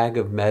bag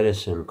of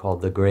medicine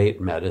called the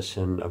Great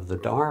Medicine of the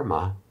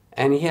Dharma.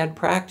 And he had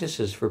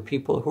practices for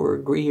people who were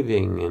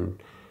grieving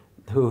and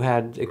who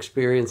had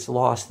experienced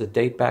loss that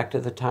date back to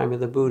the time of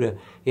the Buddha.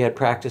 He had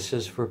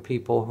practices for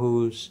people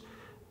who's,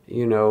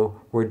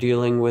 were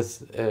dealing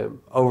with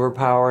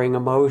overpowering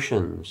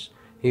emotions.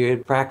 He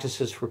had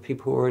practices for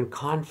people who were in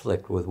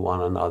conflict with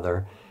one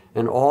another.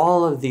 And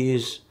all of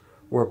these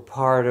were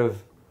part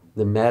of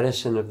the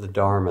medicine of the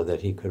Dharma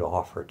that he could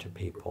offer to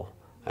people.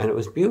 And it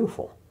was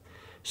beautiful.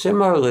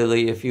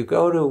 Similarly, if you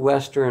go to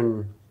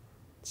Western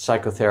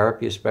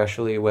psychotherapy,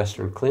 especially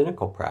Western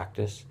clinical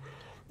practice,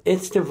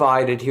 it's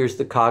divided. Here's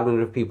the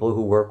cognitive people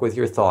who work with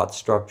your thought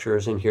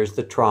structures, and here's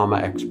the trauma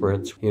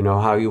experts,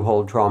 how you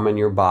hold trauma in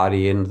your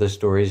body and the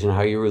stories and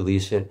how you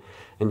release it.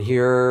 And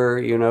here,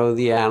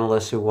 the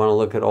analysts who want to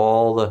look at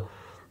all the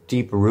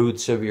deep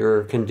roots of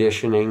your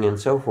conditioning and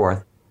so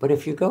forth. But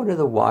if you go to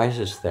the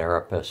wisest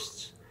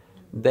therapists,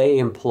 they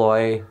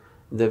employ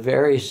the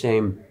very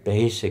same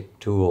basic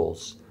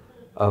tools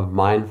of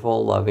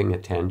mindful, loving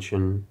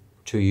attention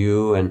to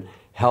you and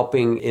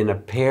helping in a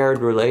paired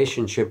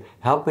relationship,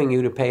 helping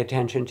you to pay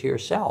attention to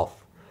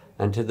yourself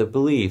and to the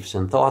beliefs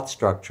and thought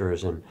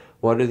structures and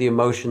what are the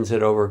emotions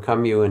that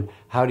overcome you and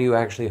how do you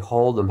actually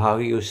hold them? How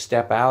do you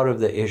step out of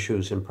the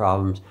issues and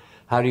problems?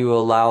 How do you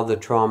allow the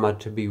trauma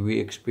to be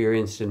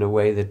re-experienced in a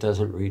way that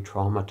doesn't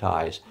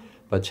re-traumatize,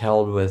 but's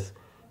held with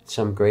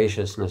some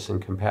graciousness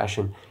and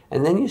compassion?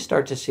 And then you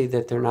start to see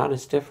that they're not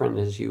as different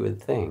as you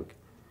would think.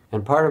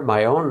 And part of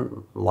my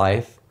own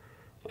life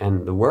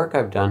and the work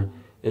I've done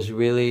is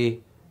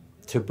really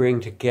to bring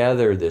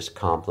together this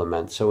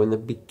complement. So in the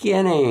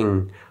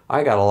beginning,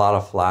 I got a lot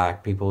of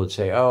flack. People would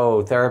say,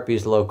 oh, therapy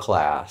is low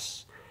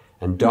class.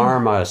 And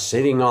Dharma,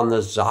 sitting on the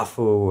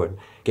zafu and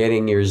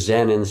getting your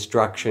Zen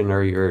instruction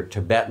or your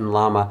Tibetan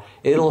Lama,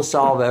 it'll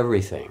solve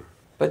everything.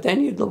 But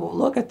then you'd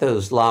look at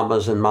those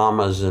lamas and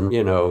mamas and,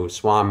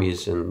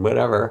 swamis and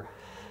whatever,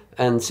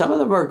 and some of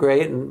them were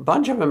great, and a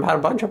bunch of them had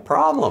a bunch of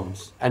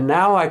problems. And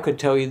now I could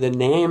tell you the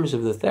names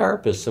of the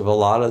therapists of a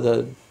lot of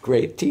the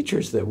great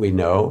teachers that we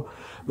know,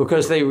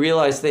 because they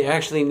realized they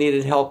actually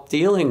needed help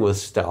dealing with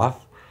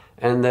stuff,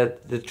 and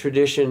that the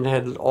tradition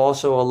had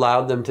also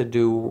allowed them to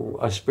do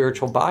a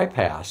spiritual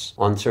bypass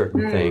on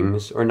certain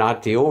things, or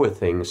not deal with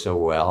things so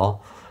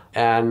well.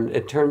 And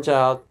it turns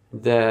out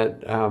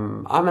that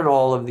I'm an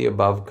all of the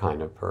above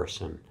kind of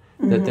person,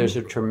 that there's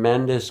a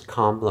tremendous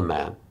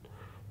complement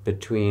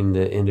between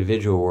the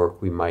individual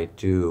work we might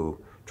do,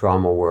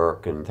 trauma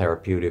work and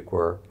therapeutic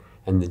work,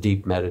 and the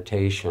deep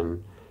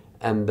meditation,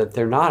 and that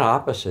they're not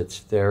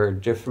opposites. They're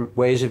different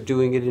ways of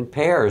doing it in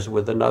pairs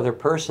with another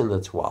person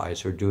that's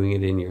wise, or doing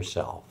it in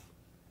yourself.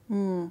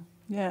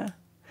 Yeah.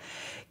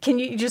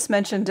 You just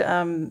mentioned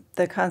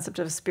the concept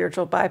of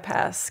spiritual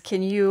bypass.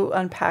 Can you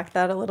unpack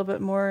that a little bit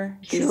more?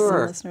 Sure.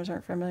 Some listeners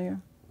aren't familiar.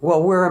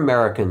 Well, we're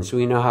Americans.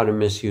 We know how to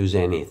misuse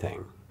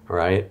anything,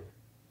 right?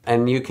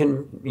 And you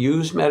can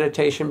use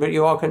meditation, but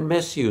you all can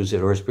misuse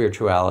it, or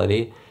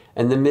spirituality.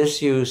 And the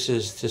misuse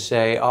is to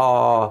say,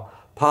 oh,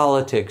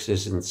 politics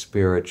isn't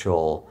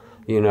spiritual,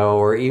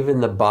 or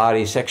even the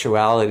body,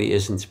 sexuality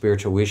isn't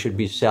spiritual. We should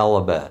be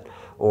celibate.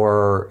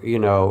 Or,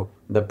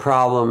 the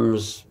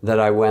problems that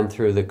I went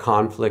through, the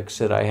conflicts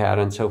that I had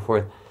and so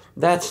forth,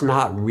 that's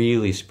not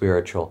really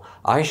spiritual.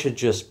 I should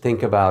just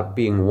think about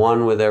being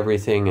one with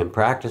everything and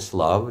practice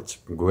love. It's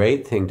a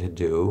great thing to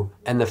do.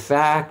 And the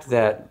fact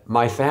that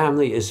my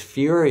family is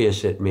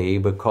furious at me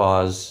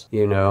because,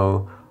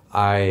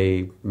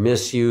 I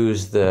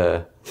misused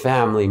the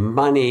family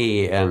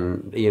money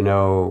and,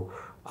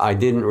 I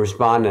didn't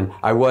respond and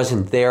I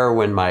wasn't there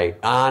when my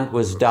aunt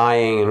was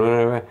dying and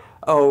whatever.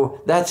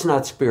 Oh, that's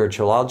not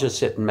spiritual. I'll just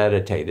sit and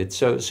meditate.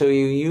 So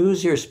you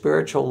use your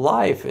spiritual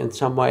life in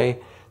some way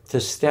to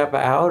step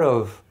out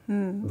of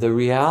the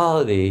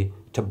reality,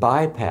 to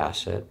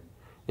bypass it,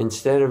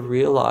 instead of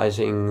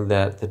realizing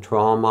that the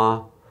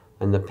trauma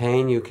and the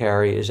pain you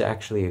carry is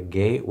actually a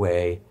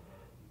gateway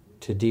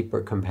to deeper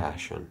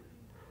compassion.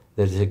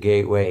 That is a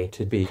gateway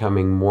to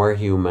becoming more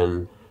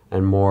human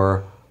and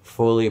more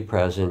fully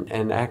present,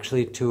 and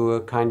actually to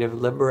a kind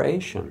of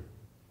liberation.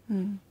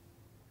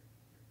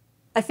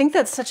 I think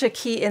that's such a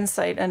key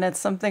insight, and it's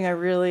something I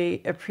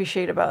really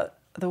appreciate about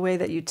the way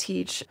that you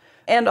teach,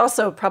 and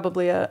also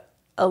probably a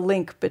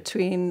link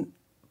between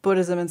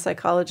Buddhism and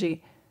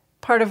psychology.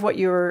 Part of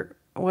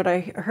what I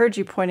heard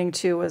you pointing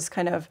to was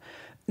kind of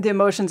the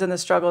emotions and the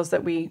struggles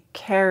that we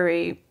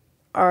carry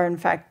are in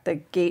fact the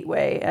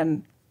gateway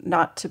and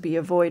not to be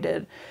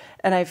avoided.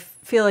 And I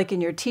feel like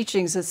in your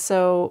teachings it's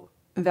so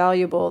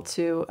valuable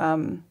to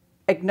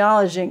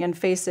acknowledging and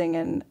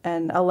facing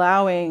and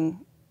allowing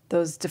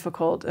those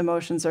difficult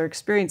emotions or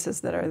experiences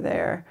that are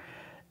there,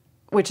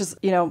 which is,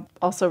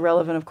 also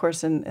relevant, of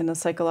course, in the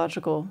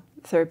psychological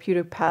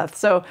therapeutic path.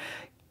 So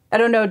I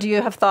don't know, do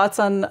you have thoughts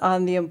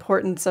on the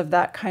importance of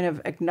that kind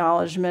of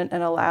acknowledgement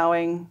and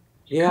allowing?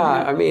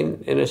 Yeah,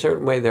 in a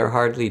certain way, they're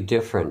hardly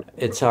different.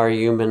 It's our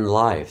human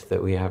life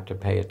that we have to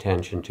pay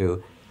attention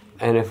to.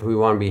 And if we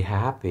want to be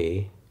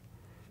happy,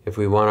 if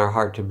we want our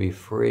heart to be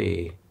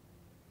free,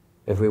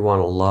 if we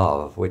want to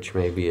love, which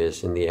maybe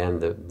is in the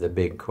end the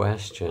big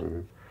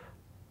question,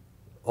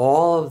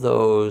 all of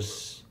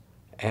those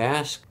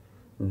ask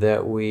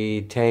that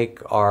we take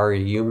our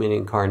human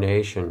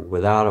incarnation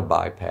without a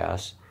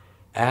bypass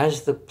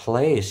as the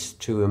place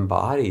to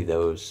embody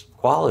those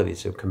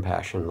qualities of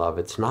compassion and love.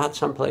 It's not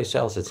someplace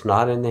else. It's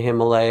not in the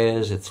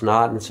Himalayas. It's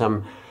not in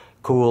some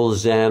cool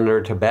Zen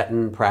or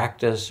Tibetan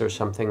practice or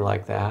something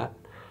like that.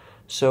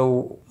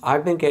 So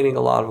I've been getting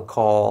a lot of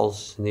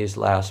calls in these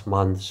last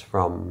months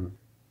from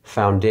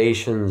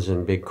foundations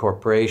and big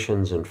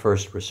corporations and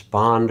first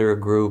responder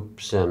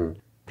groups and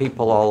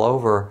people all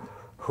over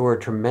who are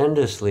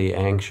tremendously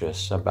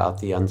anxious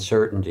about the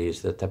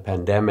uncertainties that the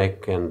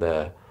pandemic and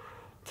the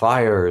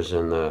fires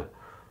and the,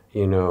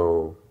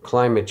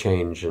 climate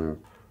change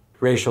and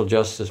racial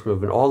justice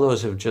movement, all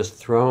those have just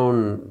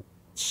thrown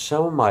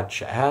so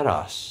much at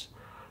us.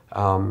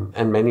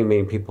 And many,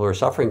 many people are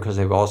suffering because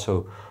they've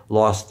also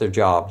lost their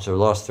jobs or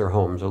lost their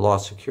homes or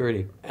lost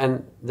security.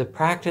 And the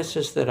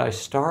practices that I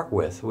start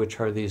with, which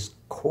are these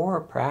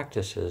core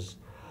practices,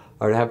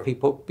 are to have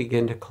people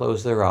begin to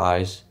close their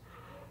eyes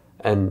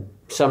and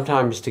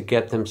sometimes to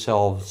get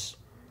themselves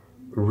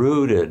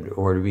rooted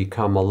or to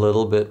become a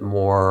little bit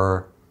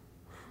more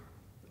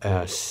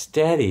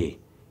steady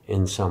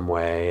in some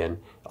way, and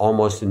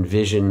almost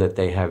envision that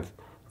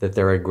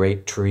they're a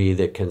great tree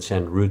that can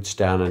send roots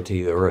down into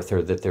the earth,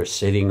 or that they're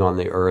sitting on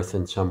the earth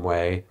in some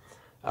way,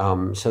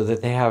 so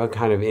that they have a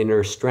kind of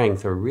inner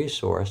strength or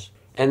resource.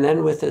 And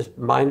then with this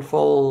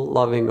mindful,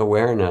 loving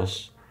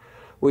awareness,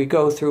 we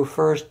go through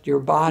first your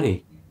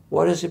body.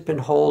 What has it been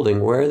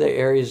holding? Where are the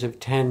areas of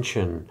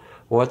tension?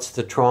 What's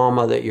the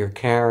trauma that you're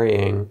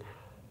carrying?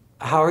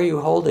 How are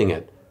you holding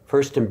it?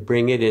 First, to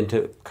bring it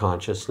into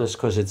consciousness,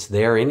 because it's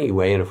there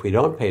anyway, and if we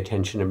don't pay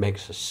attention, it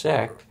makes us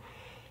sick.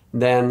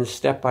 Then,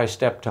 step by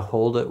step, to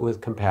hold it with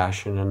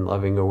compassion and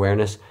loving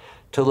awareness,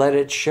 to let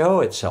it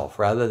show itself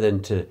rather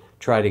than to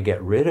try to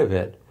get rid of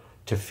it,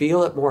 to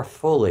feel it more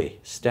fully,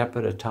 step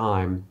at a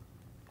time.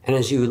 And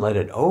as you let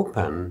it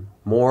open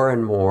more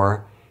and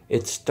more,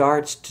 it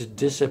starts to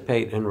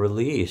dissipate and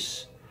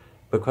release,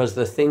 because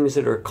the things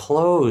that are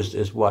closed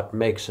is what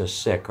makes us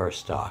sick or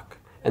stuck.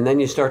 And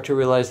then you start to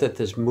realize that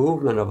this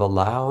movement of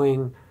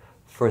allowing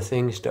for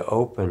things to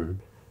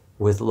open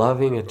with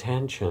loving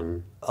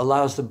attention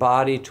allows the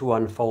body to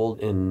unfold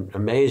in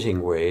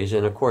amazing ways.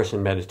 And of course,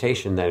 in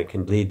meditation, that it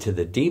can lead to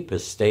the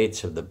deepest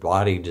states of the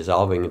body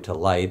dissolving into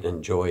light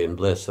and joy and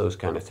bliss, those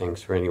kind of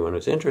things for anyone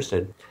who's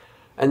interested.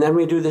 And then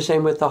we do the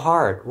same with the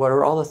heart. What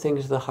are all the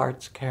things the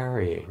heart's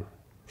carrying?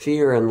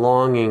 Fear and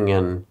longing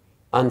and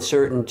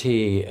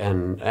uncertainty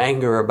and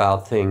anger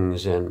about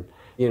things and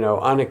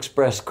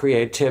unexpressed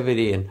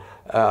creativity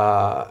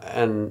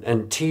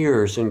and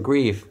tears and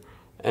grief.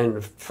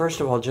 And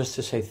first of all, just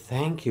to say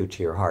thank you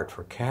to your heart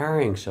for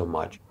carrying so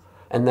much.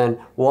 And then,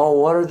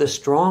 what are the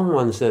strong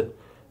ones that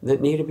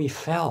need to be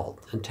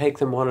felt? And take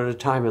them one at a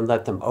time and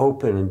let them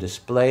open and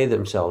display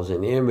themselves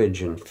in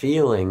image and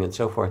feeling and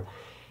so forth.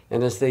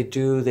 And as they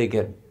do, they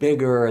get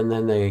bigger, and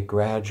then they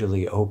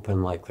gradually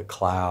open like the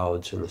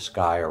clouds and the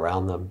sky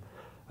around them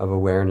of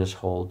awareness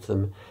holds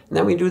them. And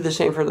then we do the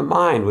same for the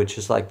mind, which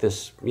is like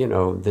this,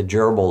 the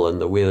gerbil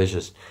and the wheel is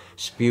just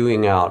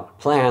spewing out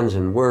plans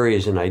and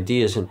worries and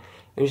ideas. And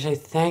you say,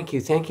 thank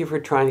you for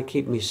trying to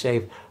keep me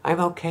safe. I'm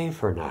okay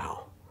for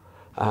now.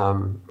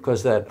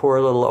 Because that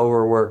poor little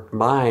overworked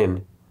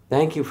mind,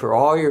 thank you for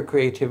all your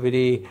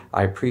creativity.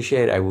 I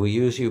appreciate it. I will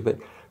use you. But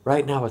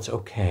right now it's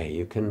okay.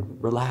 You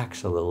can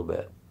relax a little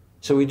bit.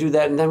 So we do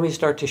that, and then we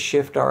start to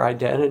shift our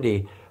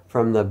identity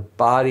from the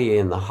body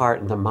and the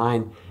heart and the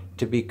mind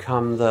to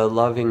become the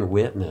loving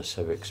witness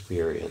of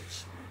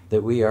experience,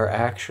 that we are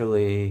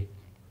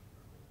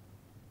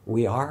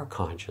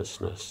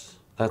consciousness.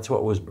 That's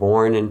what was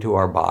born into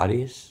our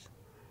bodies.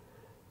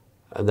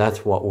 And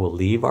that's what will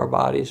leave our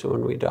bodies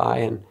when we die.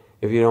 And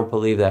if you don't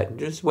believe that,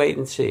 just wait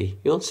and see.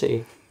 You'll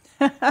see.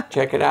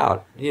 Check it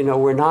out.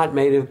 We're not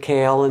made of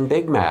kale and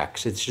Big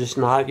Macs. It's just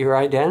not your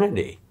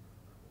identity.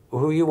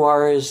 Who you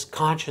are is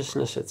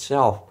consciousness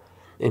itself,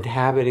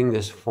 inhabiting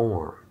this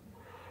form.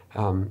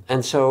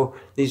 And so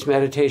these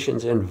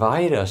meditations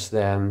invite us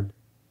then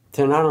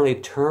to not only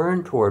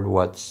turn toward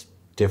what's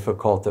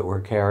difficult that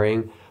we're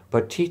carrying,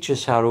 but teach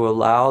us how to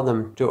allow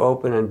them to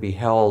open and be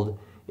held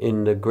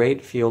in the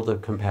great field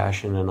of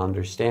compassion and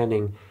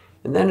understanding.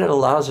 And then it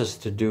allows us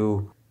to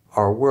do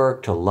our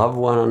work, to love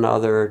one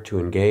another, to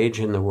engage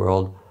in the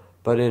world,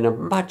 but in a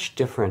much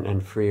different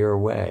and freer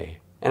way.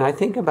 And I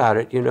think about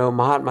it,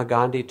 Mahatma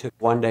Gandhi took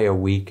one day a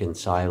week in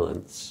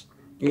silence,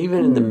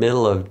 even in the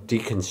middle of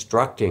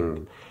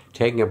deconstructing,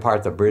 taking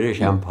apart the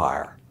British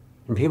Empire.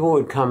 And people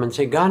would come and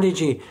say,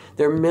 Gandhiji,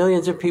 there are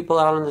millions of people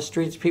out on the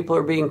streets. People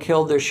are being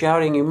killed. They're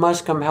shouting, you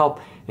must come help.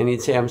 And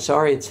he'd say, I'm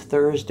sorry, it's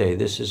Thursday.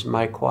 This is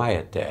my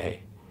quiet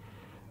day.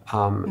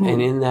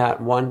 And in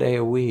that one day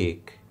a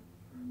week,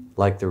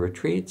 like the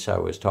retreats I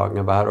was talking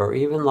about, or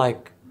even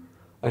like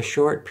a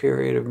short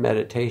period of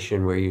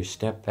meditation where you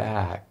step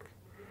back,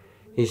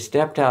 he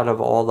stepped out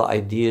of all the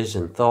ideas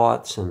and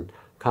thoughts and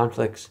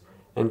conflicts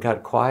and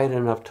got quiet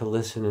enough to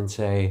listen and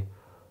say,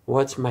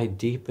 what's my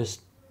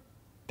deepest,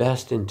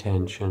 best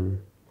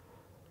intention?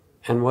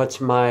 And what's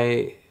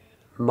my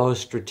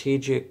most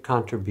strategic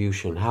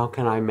contribution? How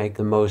can I make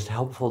the most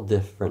helpful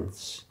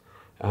difference?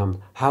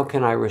 How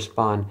can I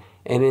respond?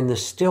 And in the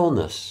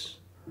stillness,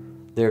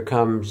 there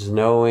comes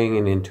knowing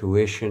and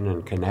intuition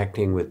and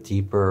connecting with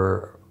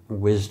deeper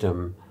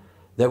wisdom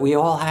that we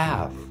all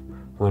have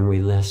when we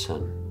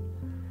listen.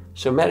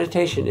 So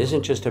meditation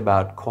isn't just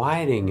about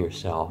quieting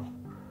yourself,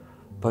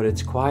 but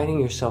it's quieting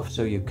yourself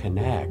so you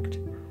connect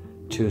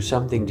to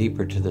something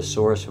deeper, to the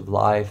source of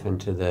life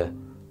and to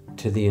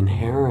the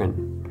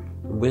inherent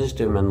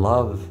wisdom and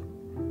love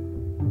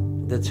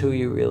that's who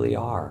you really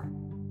are.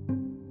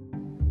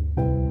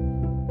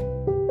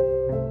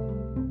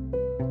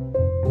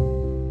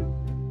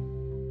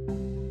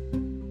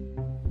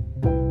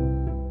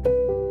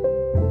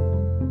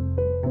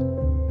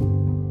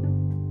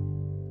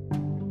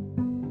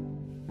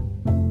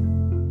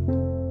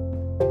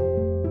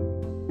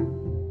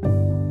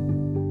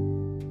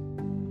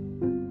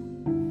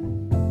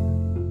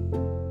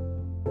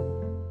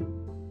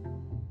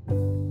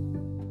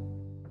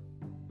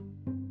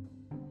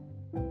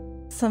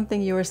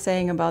 Something you were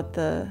saying about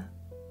the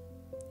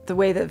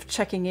way of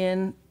checking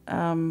in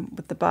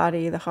with the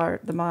body, the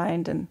heart, the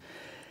mind, and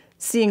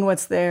seeing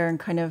what's there and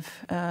kind of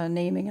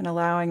naming and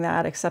allowing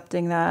that,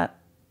 accepting that.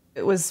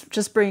 It was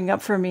just bringing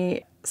up for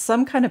me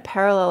some kind of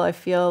parallel, I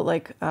feel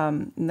like,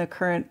 in the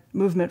current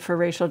movement for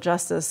racial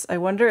justice. I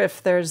wonder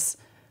if there's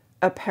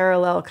a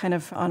parallel kind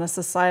of on a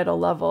societal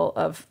level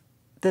of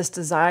this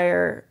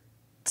desire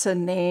to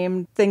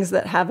name things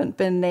that haven't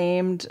been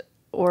named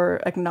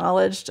or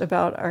acknowledged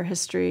about our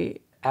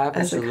history.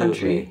 Absolutely, as a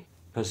country.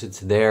 Because it's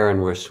there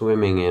and we're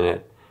swimming in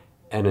it,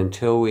 and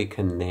until we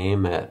can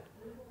name it,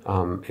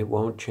 it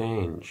won't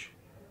change.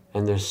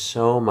 And there's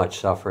so much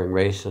suffering.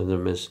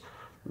 Racism is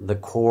the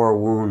core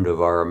wound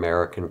of our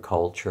American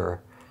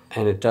culture,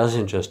 and it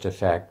doesn't just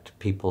affect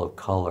people of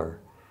color.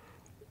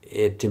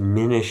 It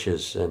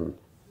diminishes and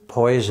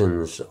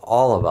poisons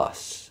all of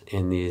us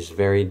in these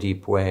very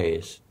deep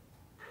ways.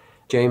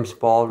 James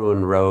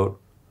Baldwin wrote,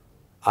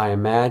 "I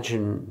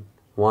imagine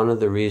one of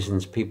the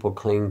reasons people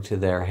cling to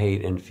their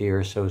hate and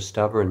fear so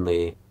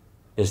stubbornly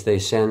is they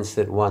sense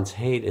that once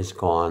hate is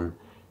gone,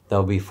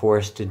 they'll be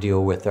forced to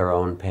deal with their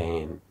own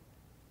pain."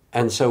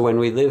 And so when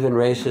we live in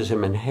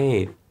racism and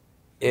hate,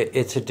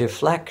 it's a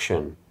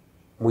deflection.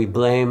 We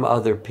blame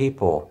other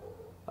people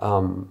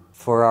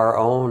for our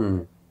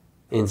own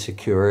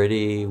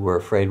insecurity. We're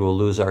afraid we'll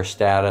lose our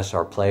status,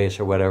 our place,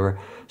 or whatever.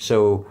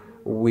 So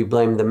we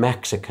blame the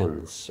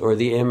Mexicans or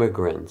the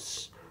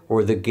immigrants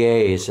or the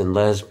gays and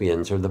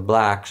lesbians, or the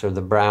blacks, or the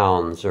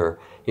browns, or,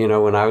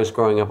 when I was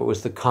growing up, it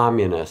was the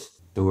communists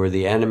who were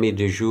the enemy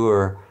du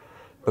jour,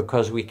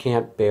 because we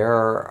can't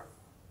bear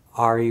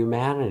our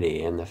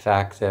humanity and the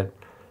fact that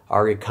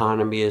our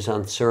economy is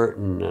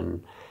uncertain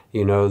and,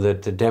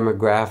 that the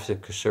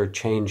demographics are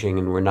changing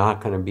and we're not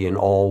going to be an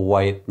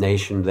all-white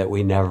nation that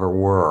we never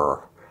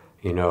were.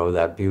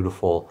 That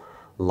beautiful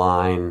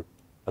line,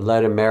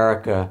 "Let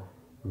America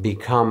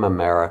become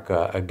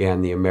America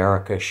again, the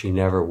America she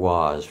never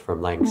was,"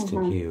 from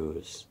Langston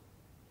Hughes.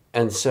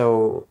 And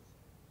so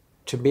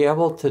to be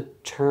able to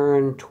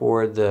turn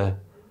toward the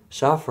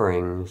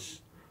sufferings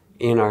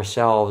in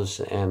ourselves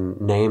and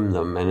name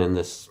them and in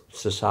this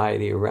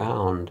society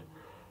around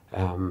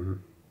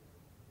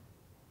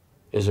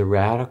is a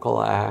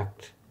radical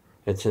act.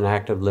 It's an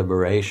act of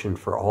liberation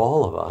for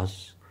all of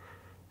us.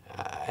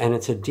 And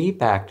it's a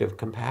deep act of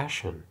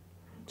compassion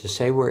to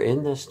say we're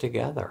in this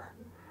together.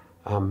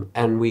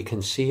 And we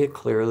can see it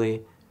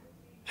clearly,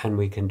 and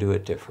we can do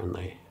it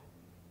differently.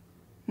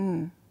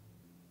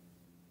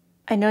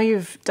 I know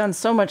you've done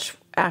so much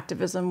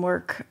activism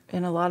work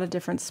in a lot of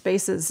different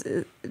spaces.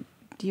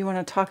 Do you want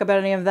to talk about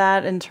any of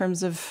that in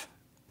terms of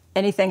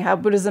anything, how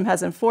Buddhism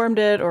has informed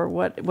it, or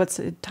what's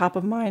top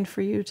of mind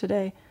for you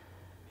today?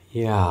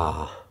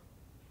 Yeah.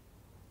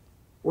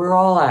 We're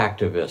all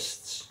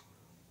activists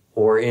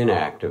or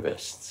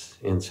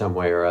inactivists in some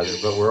way or other,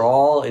 but we're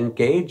all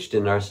engaged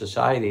in our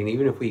society. And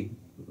even if we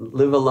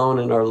live alone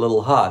in our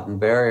little hut and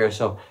bury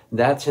ourselves,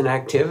 that's an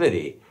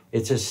activity.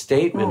 It's a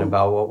statement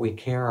about what we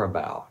care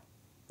about.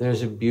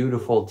 There's a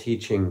beautiful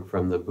teaching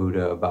from the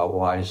Buddha about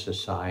wise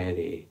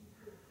society,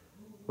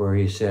 where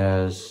he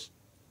says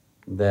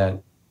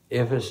that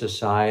if a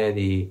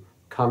society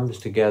comes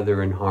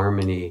together in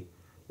harmony,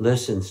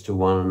 listens to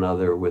one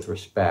another with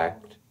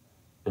respect,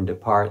 and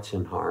departs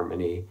in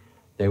harmony,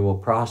 they will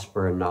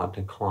prosper and not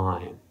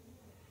decline.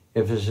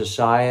 If a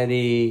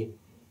society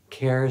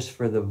cares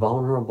for the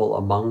vulnerable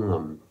among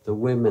them, the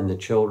women, the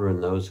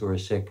children, those who are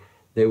sick,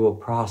 they will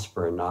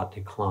prosper and not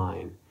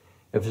decline.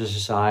 If a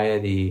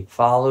society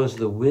follows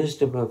the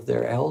wisdom of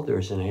their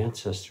elders and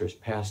ancestors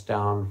passed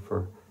down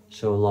for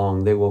so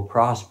long, they will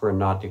prosper and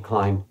not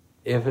decline.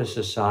 If a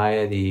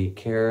society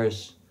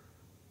cares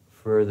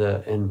for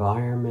the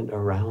environment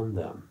around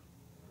them,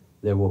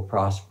 they will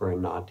prosper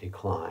and not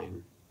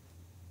decline.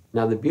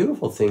 Now, the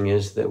beautiful thing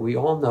is that we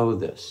all know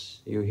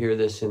this. You hear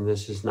this, and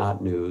this is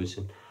not news.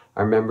 And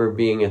I remember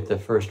being at the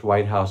first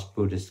White House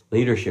Buddhist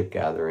leadership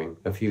gathering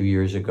a few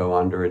years ago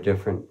under a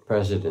different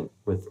president,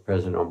 with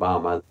President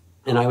Obama.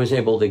 And I was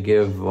able to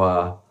give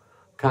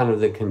kind of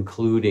the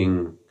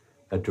concluding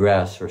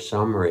address or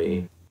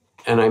summary.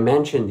 And I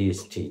mentioned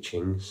these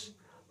teachings,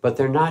 but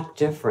they're not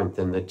different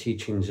than the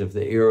teachings of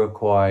the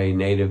Iroquois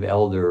native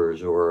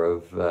elders or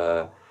of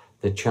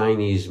the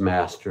Chinese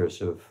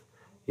masters of,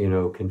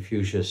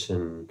 Confucius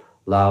and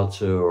Lao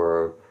Tzu,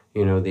 or,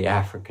 the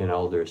African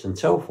elders and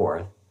so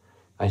forth.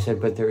 I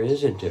said, but there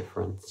is a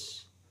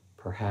difference,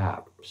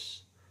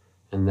 perhaps.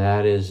 And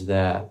that is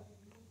that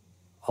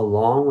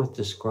along with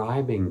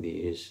describing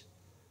these,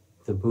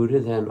 the Buddha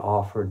then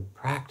offered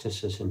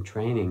practices and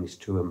trainings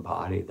to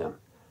embody them.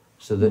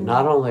 So that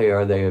not only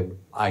are they an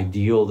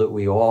ideal that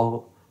we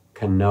all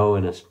can know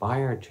and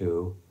aspire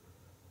to,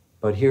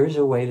 but here's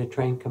a way to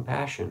train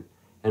compassion.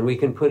 And we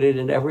can put it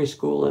in every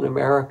school in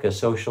America,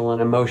 social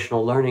and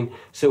emotional learning,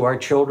 so our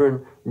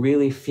children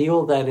really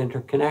feel that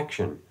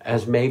interconnection,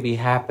 as maybe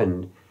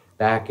happened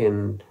back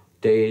in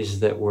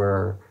days that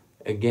were,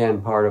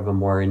 again, part of a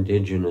more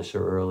indigenous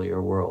or earlier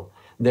world.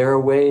 There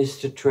are ways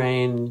to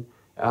train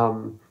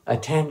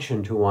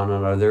attention to one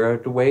another. There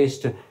are ways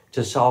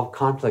to solve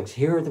conflicts.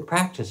 Here are the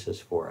practices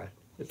for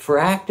it. For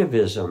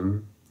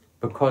activism,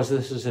 because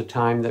this is a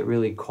time that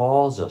really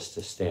calls us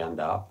to stand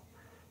up,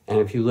 and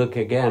if you look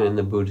again in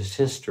the Buddhist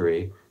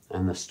history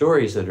and the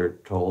stories that are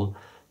told,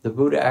 the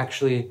Buddha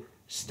actually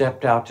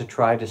stepped out to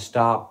try to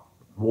stop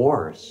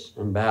wars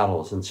and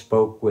battles and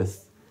spoke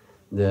with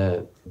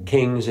the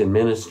kings and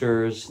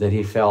ministers that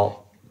he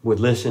felt would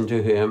listen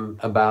to him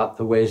about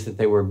the ways that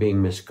they were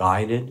being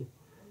misguided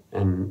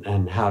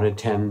and how to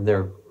tend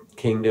their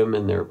kingdom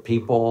and their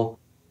people.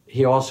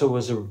 He also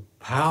was a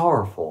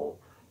powerful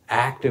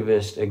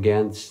activist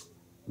against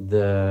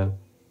the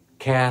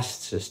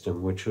caste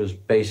system, which was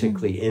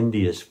basically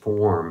India's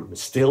form,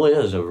 still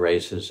is, of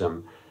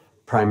racism.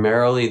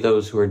 Primarily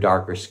those who are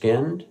darker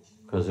skinned,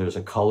 because there's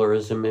a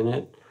colorism in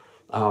it,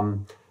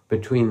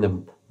 between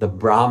the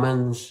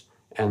Brahmins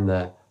and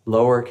the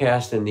lower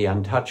caste and the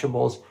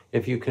untouchables.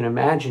 If you can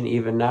imagine,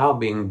 even now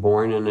being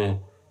born in an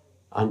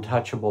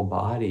untouchable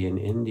body in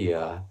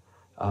India,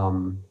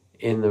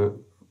 in the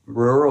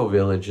rural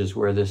villages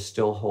where this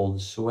still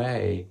holds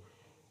sway,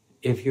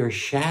 if your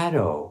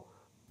shadow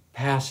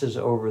passes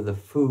over the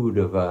food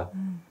of a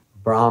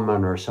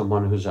Brahmin or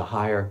someone who's a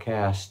higher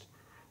caste,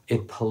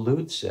 it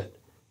pollutes it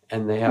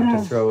and they have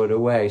to throw it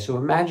away. So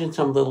imagine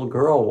some little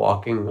girl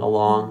walking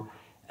along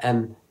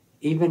and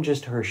even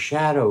just her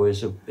shadow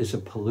is a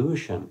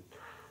pollution.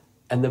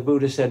 And the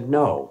Buddha said,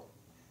 no,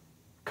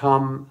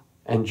 come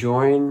and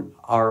join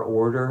our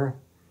order.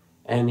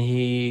 And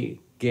he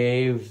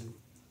gave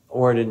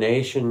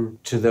ordination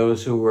to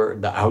those who were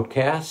the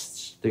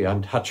outcasts, the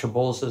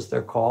untouchables as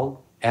they're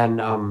called.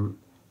 And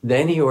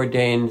then he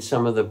ordained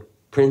some of the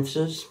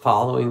princes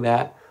following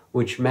that,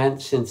 which meant,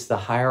 since the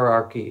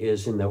hierarchy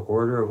is in the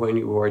order of when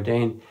you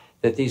ordain,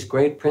 that these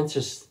great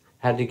princes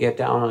had to get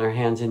down on their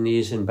hands and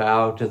knees and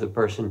bow to the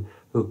person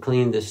who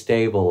cleaned the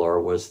stable or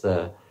was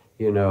the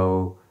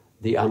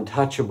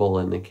untouchable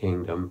in the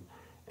kingdom.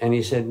 And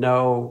he said,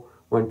 no,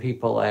 when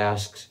people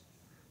ask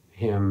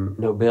him,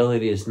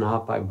 nobility is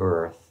not by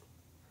birth,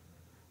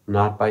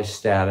 not by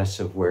status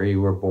of where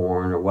you were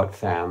born or what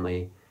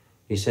family.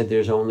 He said,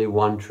 there's only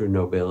one true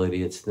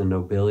nobility. It's the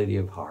nobility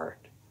of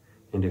heart.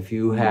 And if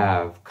you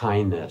have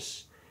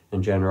kindness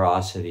and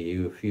generosity,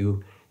 if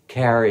you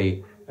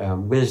carry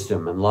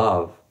wisdom and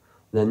love,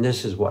 then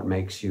this is what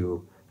makes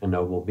you a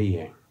noble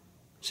being.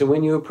 So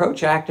when you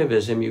approach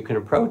activism, you can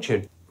approach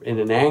it in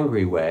an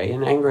angry way,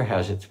 and anger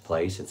has its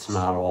place. It's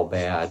not all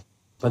bad.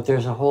 But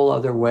there's a whole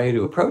other way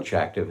to approach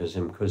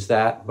activism, because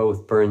that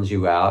both burns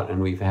you out,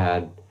 and we've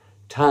had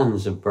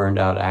tons of burned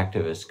out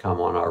activists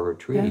come on our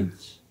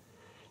retreats.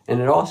 Yeah.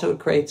 And it also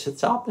creates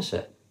its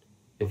opposite.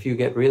 If you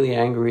get really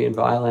angry and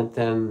violent,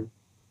 then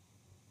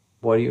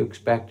what do you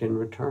expect in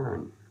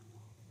return?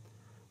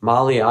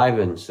 Molly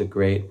Ivins, the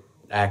great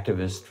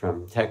activist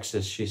from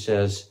Texas, she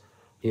says,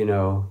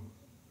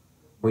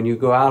 when you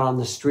go out on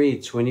the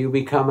streets, when you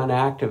become an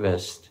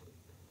activist,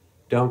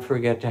 don't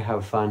forget to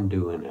have fun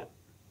doing it.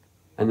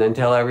 And then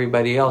tell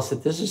everybody else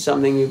that this is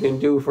something you can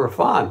do for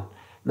fun.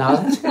 Now,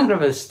 that's kind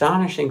of an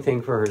astonishing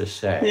thing for her to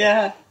say.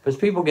 Yeah. Because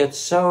people get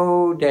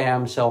so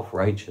damn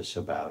self-righteous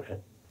about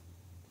it.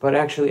 But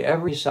actually,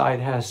 every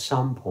side has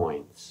some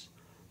points.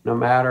 No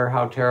matter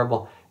how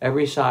terrible,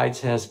 every side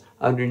has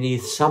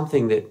underneath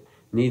something that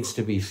needs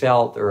to be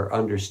felt or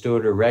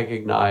understood or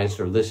recognized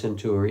or listened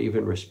to or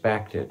even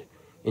respected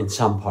in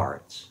some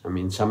parts. I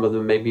mean, some of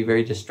them may be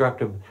very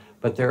destructive,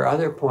 but there are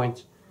other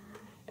points.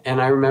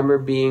 And I remember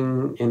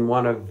being in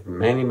one of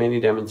many, many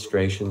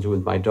demonstrations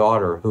with my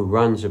daughter, who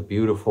runs a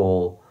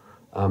beautiful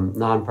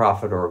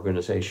nonprofit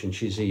organization.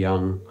 She's a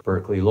young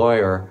Berkeley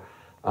lawyer,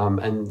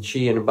 and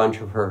she and a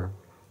bunch of her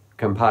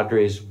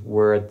compadres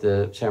were at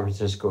the San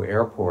Francisco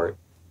airport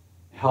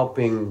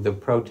helping the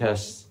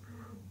protests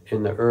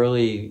in the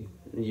early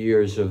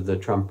years of the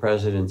Trump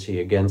presidency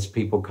against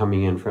people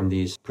coming in from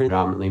these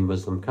predominantly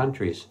Muslim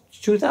countries.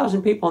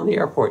 2,000 people in the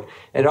airport.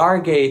 At our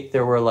gate,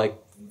 there were like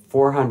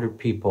 400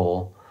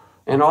 people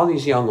And all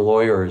these young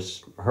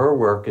lawyers, her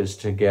work is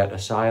to get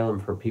asylum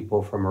for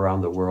people from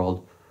around the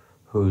world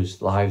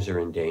whose lives are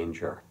in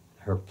danger.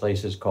 Her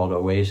place is called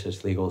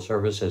Oasis Legal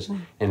Services,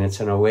 and it's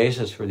an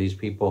oasis for these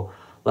people,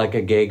 like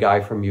a gay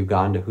guy from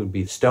Uganda who'd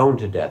be stoned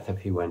to death if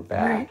he went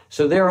back. Right.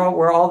 So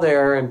we're all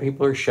there, and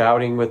people are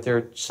shouting with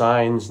their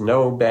signs,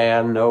 no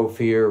ban, no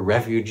fear,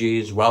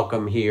 refugees,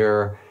 welcome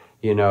here,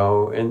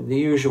 and the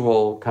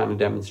usual kind of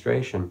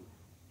demonstration.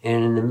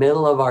 And in the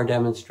middle of our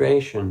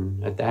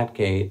demonstration at that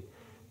gate,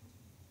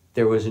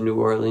 there was a New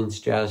Orleans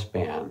jazz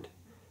band.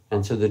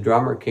 And so the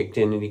drummer kicked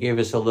in and he gave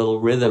us a little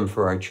rhythm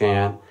for our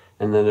chant.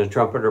 And then the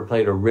trumpeter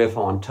played a riff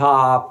on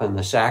top and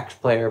the sax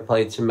player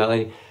played some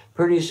melody.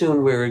 Pretty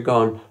soon we were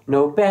going,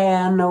 no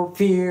ban, no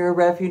fear,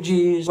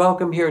 refugees,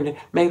 welcome here. And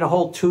made a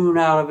whole tune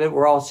out of it.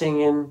 We're all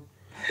singing.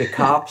 The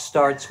cops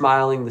start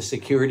smiling. The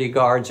security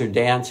guards are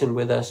dancing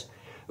with us.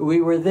 We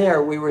were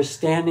there. We were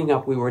standing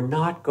up. We were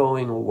not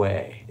going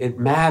away. It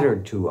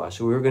mattered to us.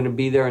 We were going to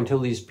be there until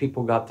these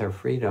people got their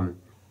freedom.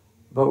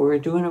 But we were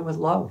doing it with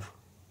love.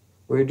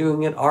 We were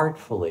doing it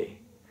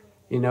artfully,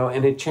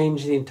 and it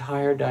changed the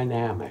entire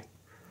dynamic.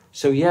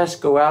 So yes,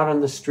 go out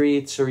on the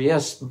streets, or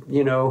yes,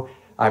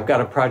 I've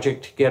got a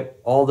project to get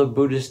all the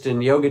Buddhist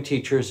and yoga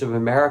teachers of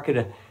America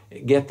to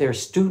get their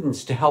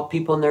students to help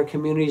people in their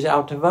communities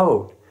out to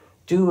vote.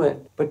 Do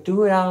it, but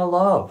do it out of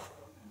love.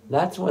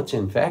 That's what's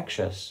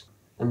infectious,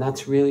 and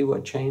that's really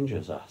what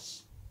changes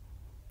us.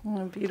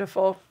 Oh,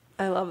 beautiful.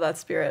 I love that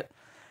spirit.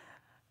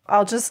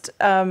 I'll just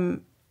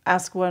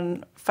ask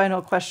one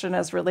final question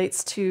as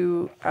relates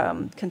to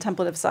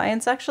contemplative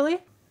science, actually.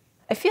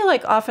 I feel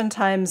like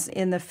oftentimes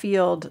in the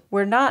field,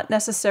 we're not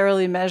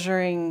necessarily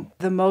measuring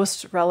the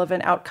most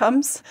relevant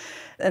outcomes.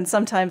 And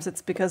sometimes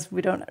it's because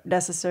we don't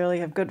necessarily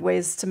have good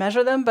ways to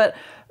measure them. But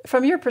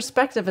from your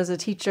perspective as a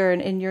teacher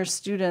and in your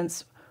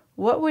students,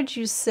 what would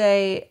you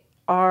say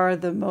are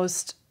the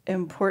most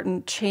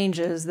important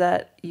changes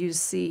that you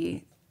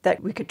see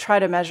that we could try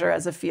to measure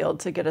as a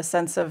field to get a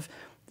sense of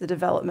the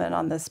development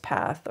on this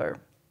path, or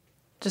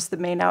just the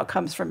main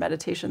outcomes from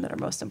meditation that are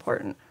most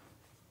important?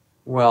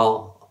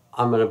 Well,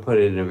 I'm going to put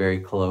it in a very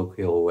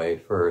colloquial way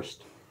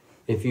first.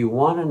 If you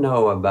want to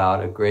know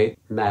about a great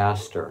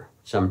master,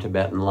 some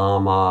Tibetan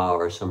Lama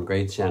or some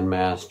great Zen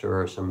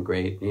master or some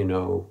great,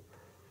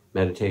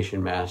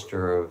 meditation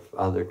master of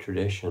other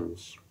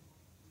traditions,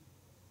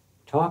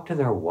 talk to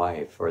their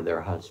wife or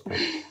their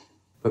husband,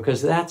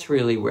 because that's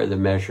really where the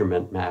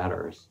measurement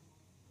matters.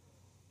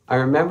 I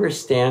remember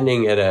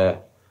standing at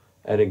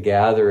a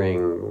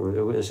gathering.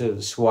 It was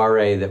a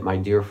soiree that my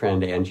dear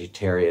friend Angie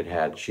Terriot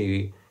had.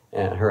 She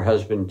and her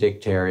husband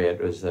Dick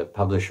Terriot was the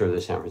publisher of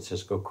the San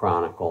Francisco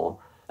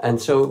Chronicle. And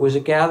so it was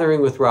a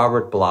gathering with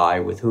Robert Bly,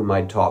 with whom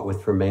I'd taught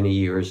with for many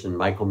years, and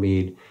Michael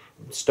Meade,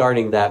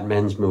 starting that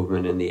men's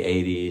movement in the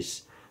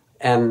 80s.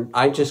 And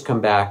I'd just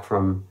come back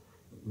from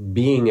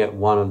being at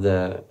one of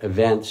the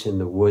events in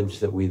the woods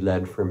that we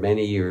led for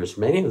many years,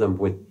 many of them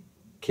with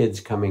kids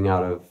coming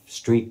out of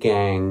street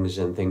gangs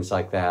and things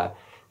like that,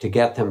 to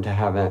get them to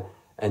have an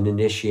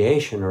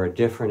initiation or a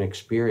different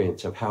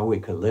experience of how we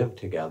could live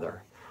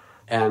together.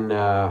 And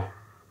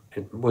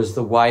it was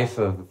the wife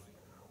of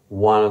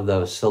one of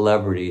the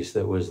celebrities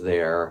that was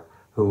there,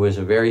 who was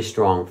a very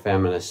strong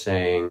feminist,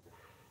 saying,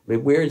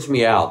 it weirds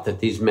me out that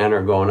these men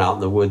are going out in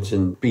the woods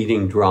and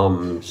beating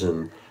drums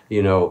and,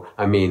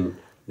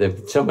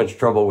 there's so much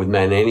trouble with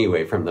men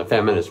anyway from the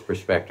feminist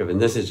perspective,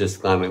 and this is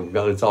just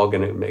it's all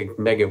going to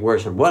make it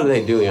worse. And what are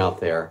they doing out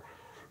there?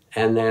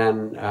 And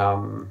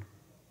then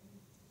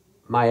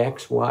my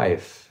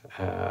ex-wife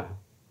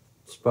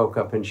spoke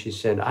up and she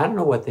said, I don't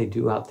know what they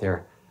do out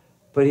there,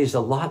 but he's a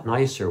lot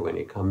nicer when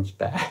he comes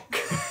back.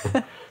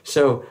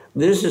 So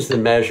this is the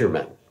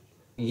measurement.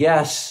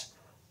 Yes,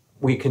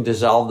 we can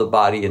dissolve the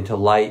body into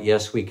light.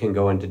 Yes, we can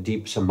go into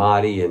deep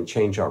samadhi and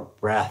change our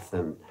breath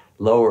and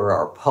lower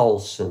our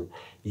pulse. And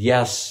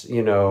yes,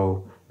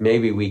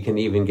 maybe we can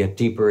even get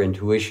deeper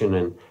intuition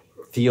and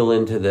feel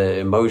into the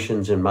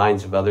emotions and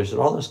minds of others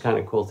and all those kind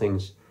of cool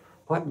things.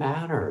 What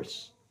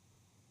matters?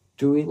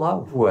 Do we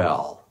love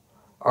well?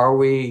 Are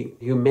we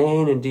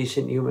humane and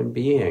decent human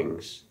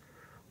beings?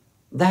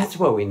 That's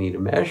what we need to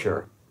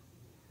measure.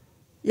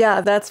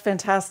 Yeah, that's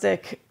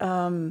fantastic.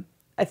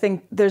 I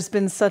think there's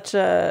been such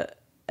an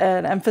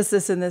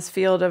emphasis in this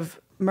field of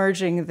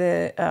merging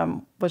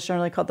the what's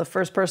generally called the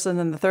first person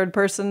and the third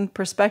person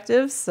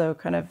perspectives, so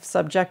kind of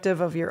subjective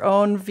of your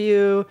own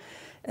view,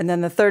 and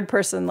then the third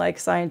person like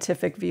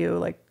scientific view,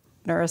 like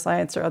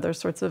neuroscience or other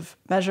sorts of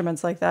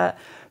measurements like that.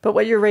 But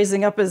what you're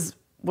raising up is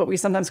what we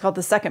sometimes call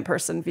the second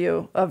person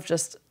view of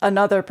just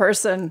another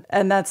person,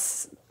 and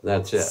that's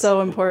it.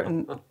 So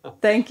important.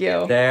 Thank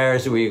you.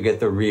 There's where you get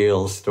the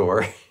real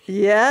story.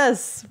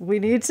 Yes, we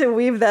need to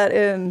weave that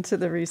into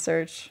the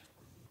research.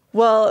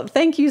 Well,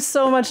 thank you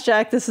so much,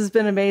 Jack. This has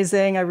been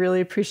amazing. I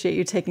really appreciate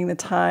you taking the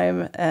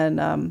time,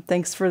 and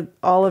thanks for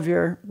all of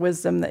your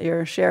wisdom that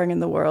you're sharing in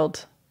the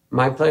world.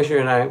 My pleasure,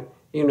 and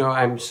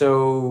I'm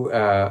so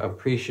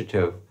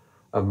appreciative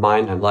of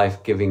Mind and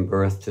Life giving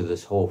birth to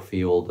this whole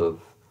field of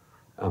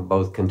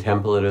both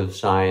contemplative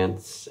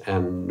science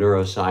and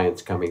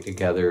neuroscience coming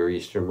together,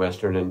 Eastern,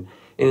 Western, and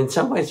in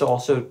some ways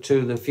also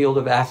to the field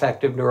of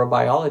affective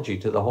neurobiology,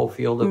 to the whole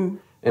field of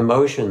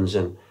emotions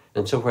and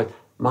so forth.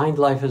 Mind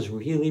Life has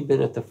really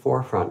been at the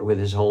forefront with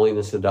His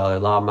Holiness the Dalai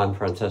Lama and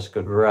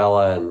Francesco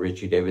Varela and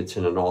Richie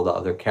Davidson and all the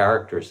other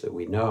characters that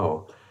we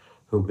know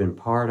who've been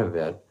part of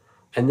it.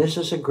 And this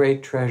is a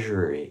great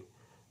treasury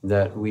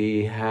that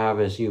we have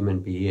as human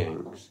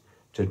beings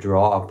to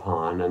draw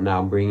upon, and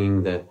now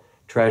bringing the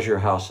treasure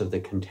house of the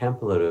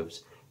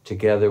contemplatives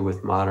together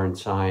with modern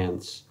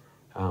science.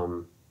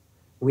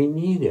 We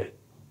need it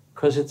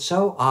because it's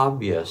so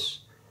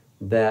obvious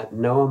that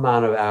no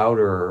amount of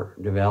outer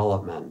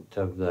development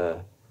of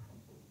the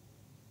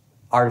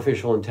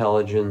artificial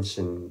intelligence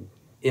and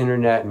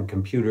internet and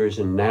computers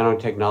and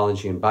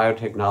nanotechnology and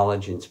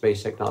biotechnology and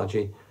space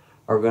technology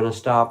are going to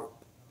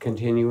stop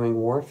continuing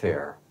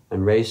warfare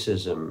and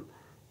racism,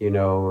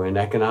 and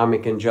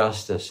economic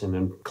injustice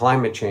and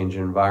climate change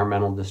and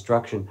environmental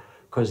destruction,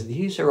 because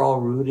these are all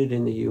rooted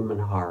in the human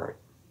heart.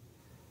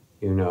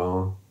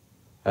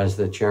 As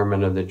the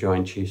chairman of the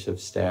Joint Chiefs of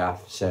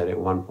Staff said at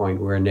one point,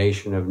 we're a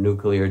nation of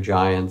nuclear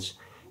giants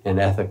and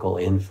ethical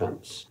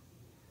infants.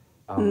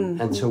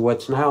 And so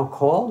what's now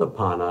called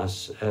upon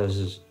us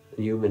as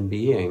human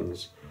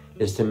beings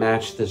is to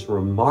match this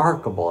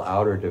remarkable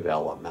outer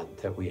development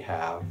that we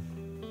have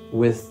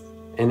with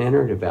an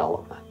inner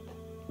development.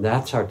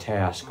 That's our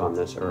task on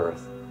this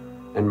earth.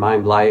 And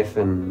Mind Life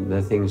and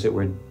the things that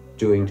we're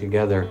doing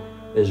together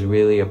is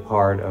really a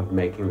part of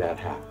making that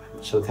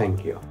happen. So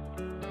thank you.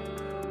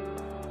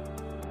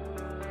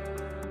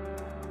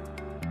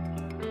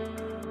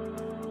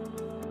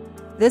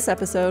 This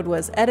episode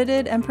was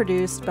edited and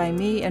produced by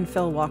me and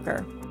Phil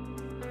Walker.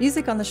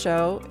 Music on the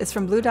show is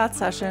from Blue Dot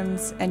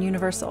Sessions and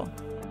Universal.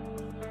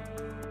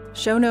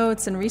 Show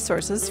notes and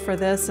resources for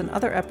this and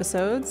other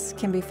episodes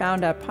can be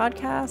found at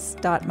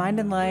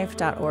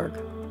podcast.mindandlife.org.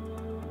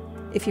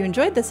 If you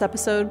enjoyed this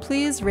episode,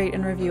 please rate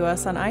and review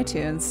us on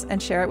iTunes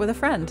and share it with a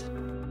friend.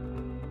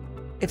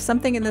 If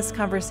something in this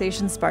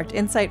conversation sparked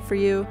insight for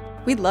you,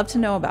 we'd love to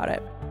know about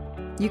it.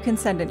 You can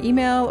send an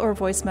email or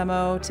voice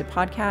memo to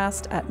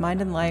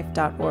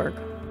podcast@mindandlife.org.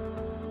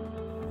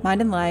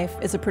 Mind and Life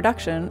is a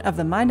production of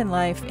the Mind and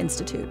Life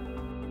Institute.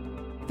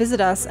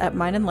 Visit us at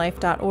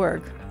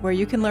mindandlife.org, where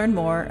you can learn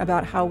more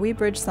about how we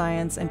bridge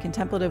science and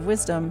contemplative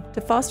wisdom to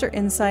foster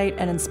insight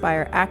and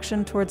inspire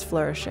action towards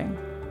flourishing.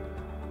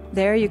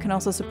 There you can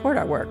also support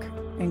our work,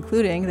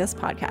 including this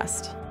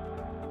podcast.